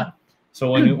napunta.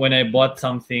 So when I bought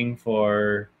something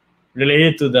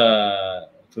related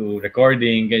to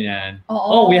recording, ganyan.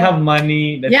 We have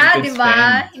money that we can diba?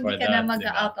 spend Hindi for ka that. na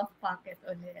mag-out of pocket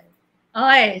ulit.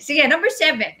 Okay, sige, number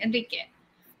 7, Enrique.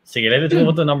 Sige, let's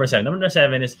go to number 7. Number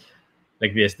 7 is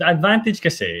like this. The advantage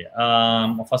kasi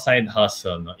of a side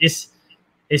hustle, no, is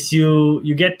you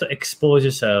get to expose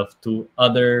yourself to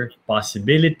other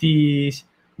possibilities,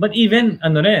 but even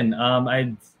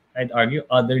I'd argue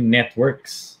other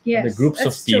networks, the groups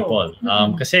of people.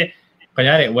 Kasi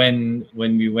kunyari when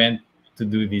we went to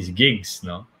do these gigs,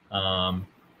 no,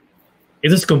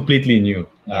 it was completely new.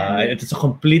 It was a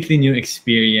completely new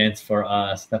experience for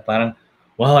us. Na parang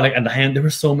wow, like at the end there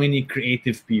were so many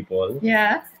creative people.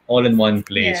 All in one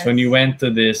place. When we went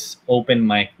to this open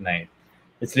mic night,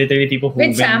 it's literally people who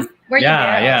with Sam. Were you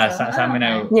there also? Sam and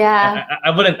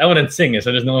I wouldn't sing it,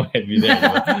 so there's no way I'd be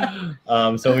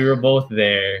there. So we were both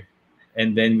there,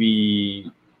 and then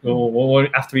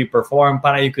after we performed,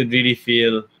 para you could really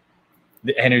feel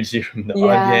the energy from the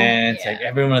audience. Like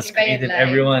everyone was creative,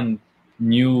 everyone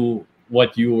knew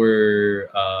what you were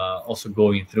also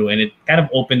going through, and it kind of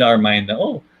opened our mind that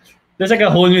there's like a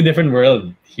whole new different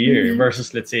world here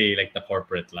versus, let's say, like the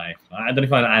corporate life. I don't know if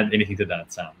you want to add anything to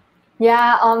that, Sam.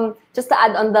 Yeah, just to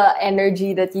add on the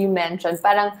energy that you mentioned,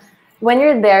 parang when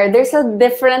you're there, there's a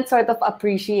different sort of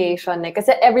appreciation. Because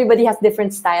everybody has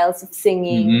different styles of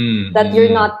singing that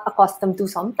you're not accustomed to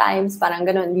sometimes. Parang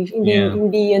ganun,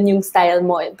 hindi yun yung style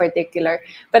mo in particular.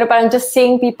 Pero parang just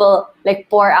seeing people like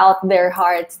pour out their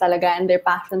hearts talaga and their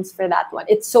passions for that one.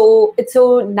 It's so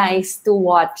nice to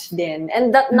watch din.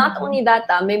 And that, not only that,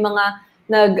 may mga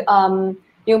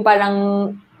yung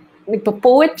parang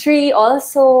poetry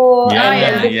also. We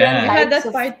had different that types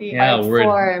of party. art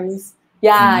forms.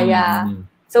 Yeah.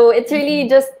 So it's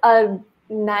really just a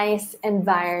nice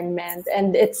environment,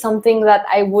 and it's something that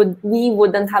we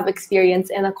wouldn't have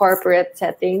experienced in a corporate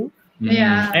setting.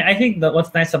 Yeah. I think that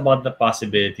what's nice about the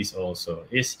possibilities also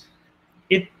is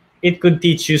it could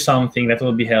teach you something that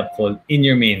will be helpful in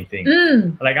your main thing.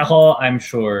 Like ako, I'm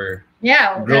sure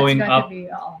growing up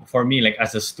for me, like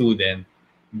as a student,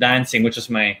 dancing, which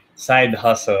was my side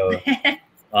hustle.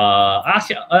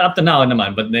 Actually, up to now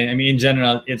naman, but then, I mean, in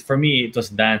general, for me, it was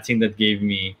dancing that gave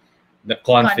me the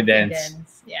confidence.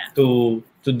 To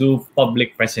do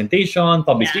public presentation,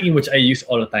 public speaking, which I use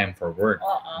all the time for work.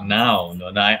 Now,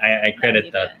 I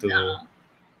credit that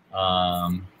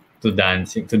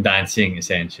to dancing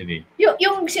essentially.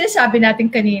 Yung sinasabi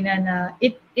natin kanina na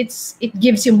it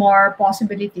gives you more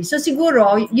possibilities. So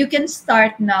siguro you can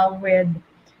start now with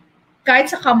kahit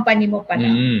sa company mo pa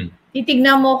lang.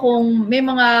 Titignan mo kung may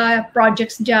mga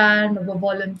projects dyan,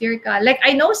 mag-volunteer ka. Like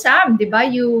I know Sam, di ba?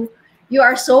 You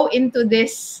are so into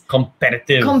this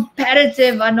competitive yung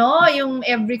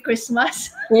every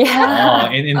Christmas.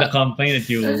 Yeah. In the company that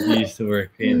you used to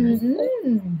work in.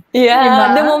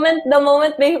 Yeah. Diba? The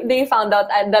moment they found out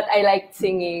that I liked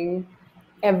singing,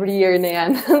 every year na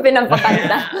yan,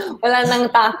 pinampakanta. Wala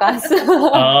nang takas.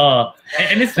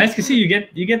 And it's nice kasi you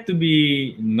get to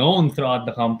be known throughout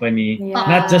the company,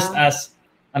 not just as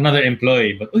another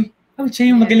employee, but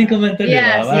siya yung magaling kumanta,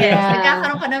 yes, diba? Yes,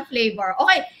 nagkakaroon ka ng flavor.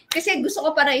 Okay, kasi gusto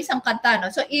ko para isang kanta, no?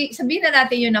 So, sabihin na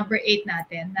natin yung number 8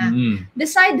 natin, na the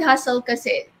side hustle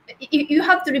kasi, you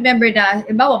have to remember na,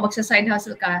 bawa magsa-side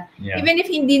hustle ka, even if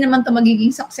hindi naman to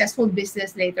magiging successful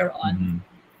business later on,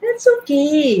 that's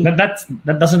okay. That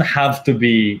doesn't have to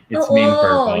be its main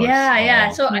purpose. Yeah.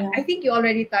 So, I think you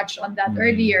already touched on that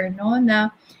earlier, no?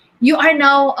 Na you are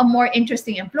now a more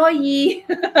interesting employee.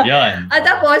 Yan. At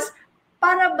tapos,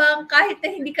 para bang kahit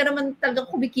na hindi ka naman talaga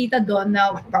kumikita doon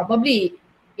na probably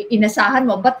inasahan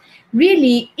mo, but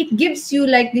really, it gives you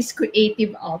like this creative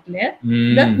outlet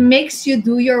that makes you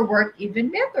do your work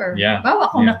even better. Bawa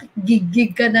kung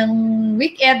nakigig ka ng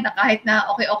weekend na kahit na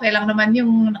okay lang naman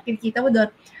yung nakikita mo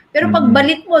doon, pero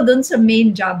pagbalik mo doon sa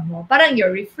main job mo, parang you're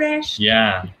refreshed.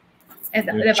 Yeah. And,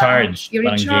 You're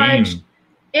recharged.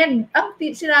 And ang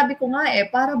sinabi ko nga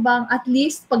para bang at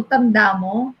least pagtanda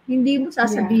mo, hindi mo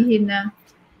sasabihin na,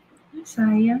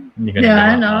 sayang.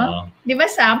 No? Di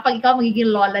ba Sam, pag ikaw magiging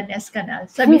lola-ness ka na,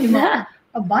 sabihin mo,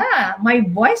 aba, my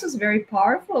voice was very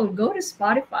powerful. Go to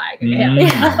Spotify.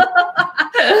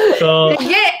 So,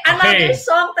 another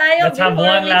song tayo. Let's have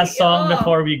one last song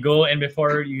before we go and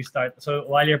before you start. So,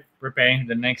 while you're preparing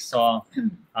the next song,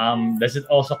 does it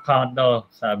also count though,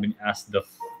 sabi ni Asdov,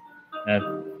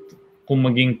 kung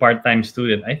maging part-time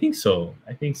student? I think so.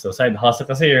 Side hustle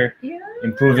kasi you're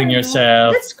improving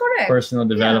yourself. That's correct. Personal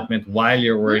development while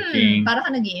you're working. Para ka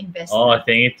nag-i-invest.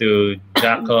 Thank you to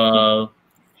Jackal,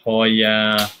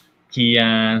 Hoya,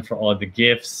 Kian for all the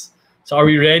gifts. So are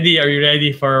we ready? Are you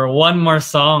ready for one more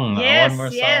song? Yes, one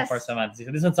more song for Samantha.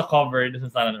 So this one's a cover. This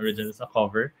one's not an original. It's a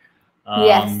cover.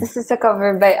 Yes, this is a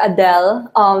cover by Adele.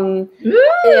 Adele.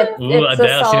 A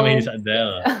song.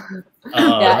 Adele.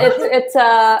 It's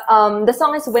the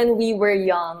song is When We Were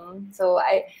Young. So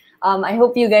I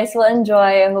hope you guys will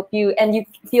enjoy. I hope you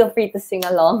feel free to sing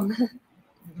along.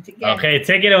 Okay,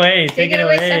 take it away. Take it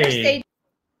away. Center stage.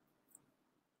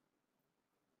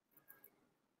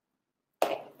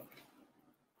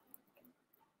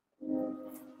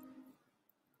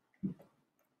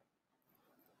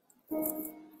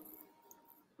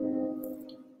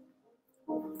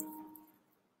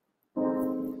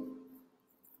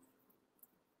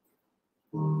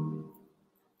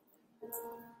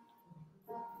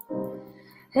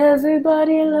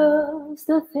 Everybody loves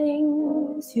the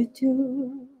things you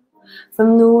do,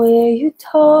 from the way you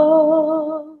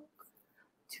talk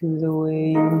to the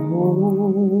way you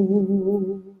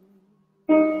move.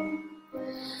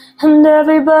 And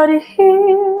everybody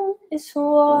here is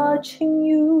watching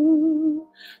you,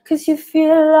 'cause you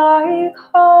feel like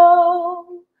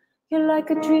home. You're like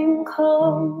a dream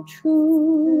come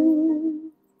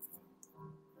true.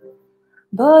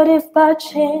 But if by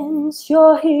chance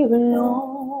you're here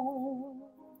alone,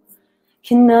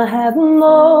 can I have a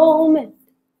moment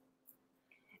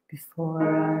before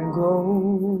I go?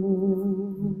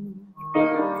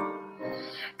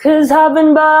 'Cause I've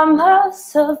been by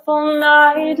myself all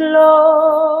night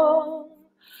long,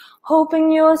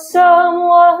 hoping you're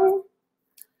someone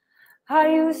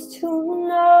I used to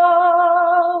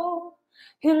know.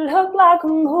 You look like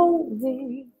a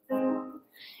movie,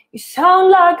 you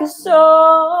sound like a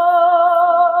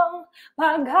song.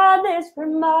 My God, this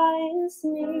reminds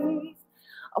me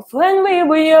of when we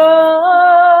were young.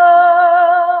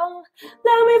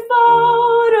 Let me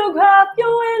photograph you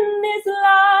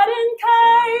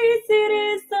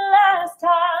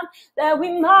that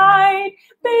we might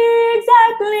be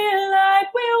exactly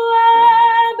like we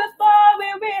were before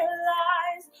we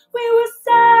realized we were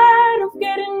sad of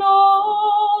getting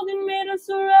old and made us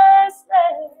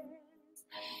restless.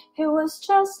 It was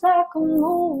just like a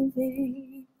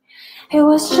movie. It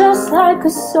was just like a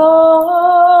song.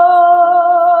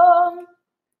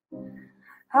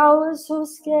 I was so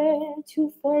scared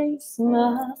to face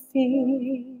my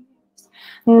fears.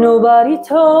 Nobody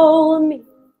told me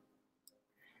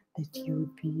that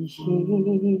you'd be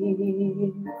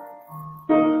here.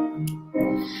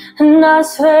 And I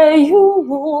swear you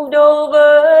moved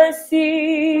overseas.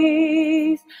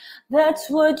 That's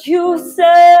what you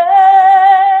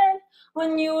said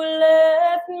when you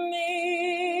left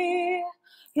me.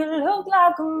 You look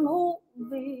like a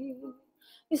movie.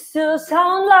 You still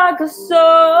sound like a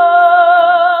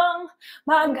song.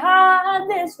 My God,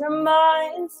 this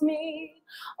reminds me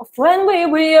of when we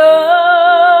were young.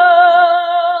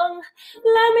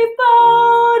 Let me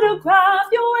photograph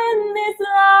you in this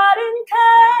light in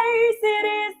case it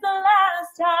is the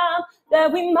last time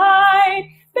that we might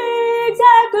be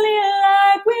exactly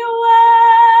like we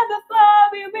were before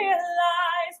we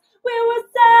realized we were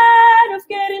sad of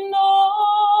getting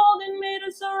old and made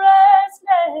us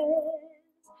restless.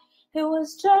 It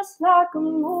was just like a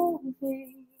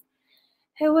movie.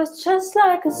 It was just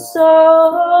like a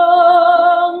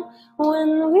song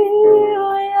when we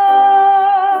were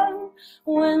young,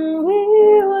 when we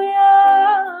were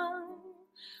young,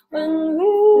 when we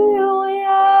were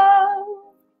young,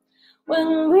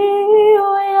 when we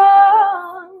were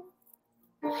young.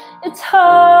 It's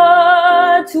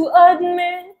hard to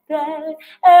admit that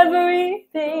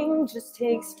everything just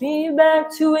takes me back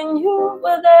to when you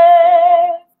were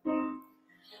there.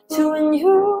 To when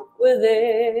you were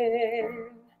there.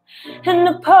 And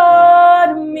a part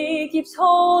of me keeps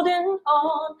holding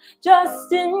on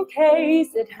just in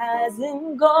case it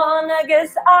hasn't gone. I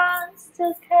guess I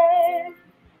still care.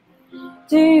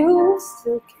 Do you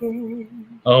still care?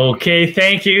 Okay,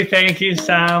 thank you,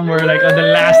 Sam. We're like on the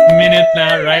last minute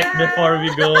now, right before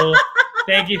we go.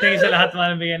 Thank you sa lahat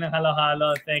mga nabigyan ng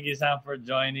halo-halo. Thank you, Sam, for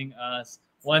joining us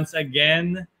once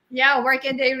again. Yeah, where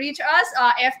can they reach us?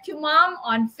 FQ Mom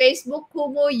on Facebook,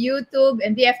 Kumu, YouTube,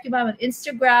 and the FQ Mom on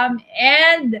Instagram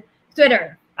and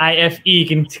Twitter. IFE, you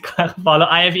can follow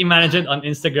IFE Management on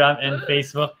Instagram and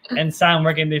Facebook. And Sam,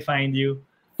 where can they find you?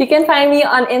 You can find me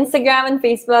on Instagram and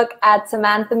Facebook at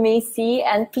Samantha Macy.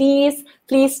 And please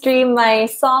stream my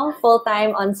song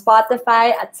full-time on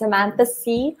Spotify at Samantha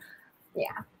C.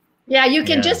 Yeah. Yeah, you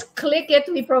can just click it.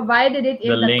 We provided it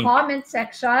in the comment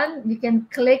section. You can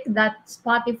click that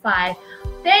Spotify.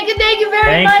 Thank you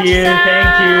very much, Sam.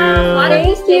 Thank you. One of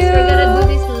these days, we're gonna do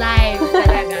this live.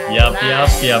 Yup. Yep,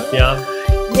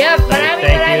 Thank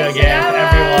you again,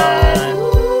 everyone.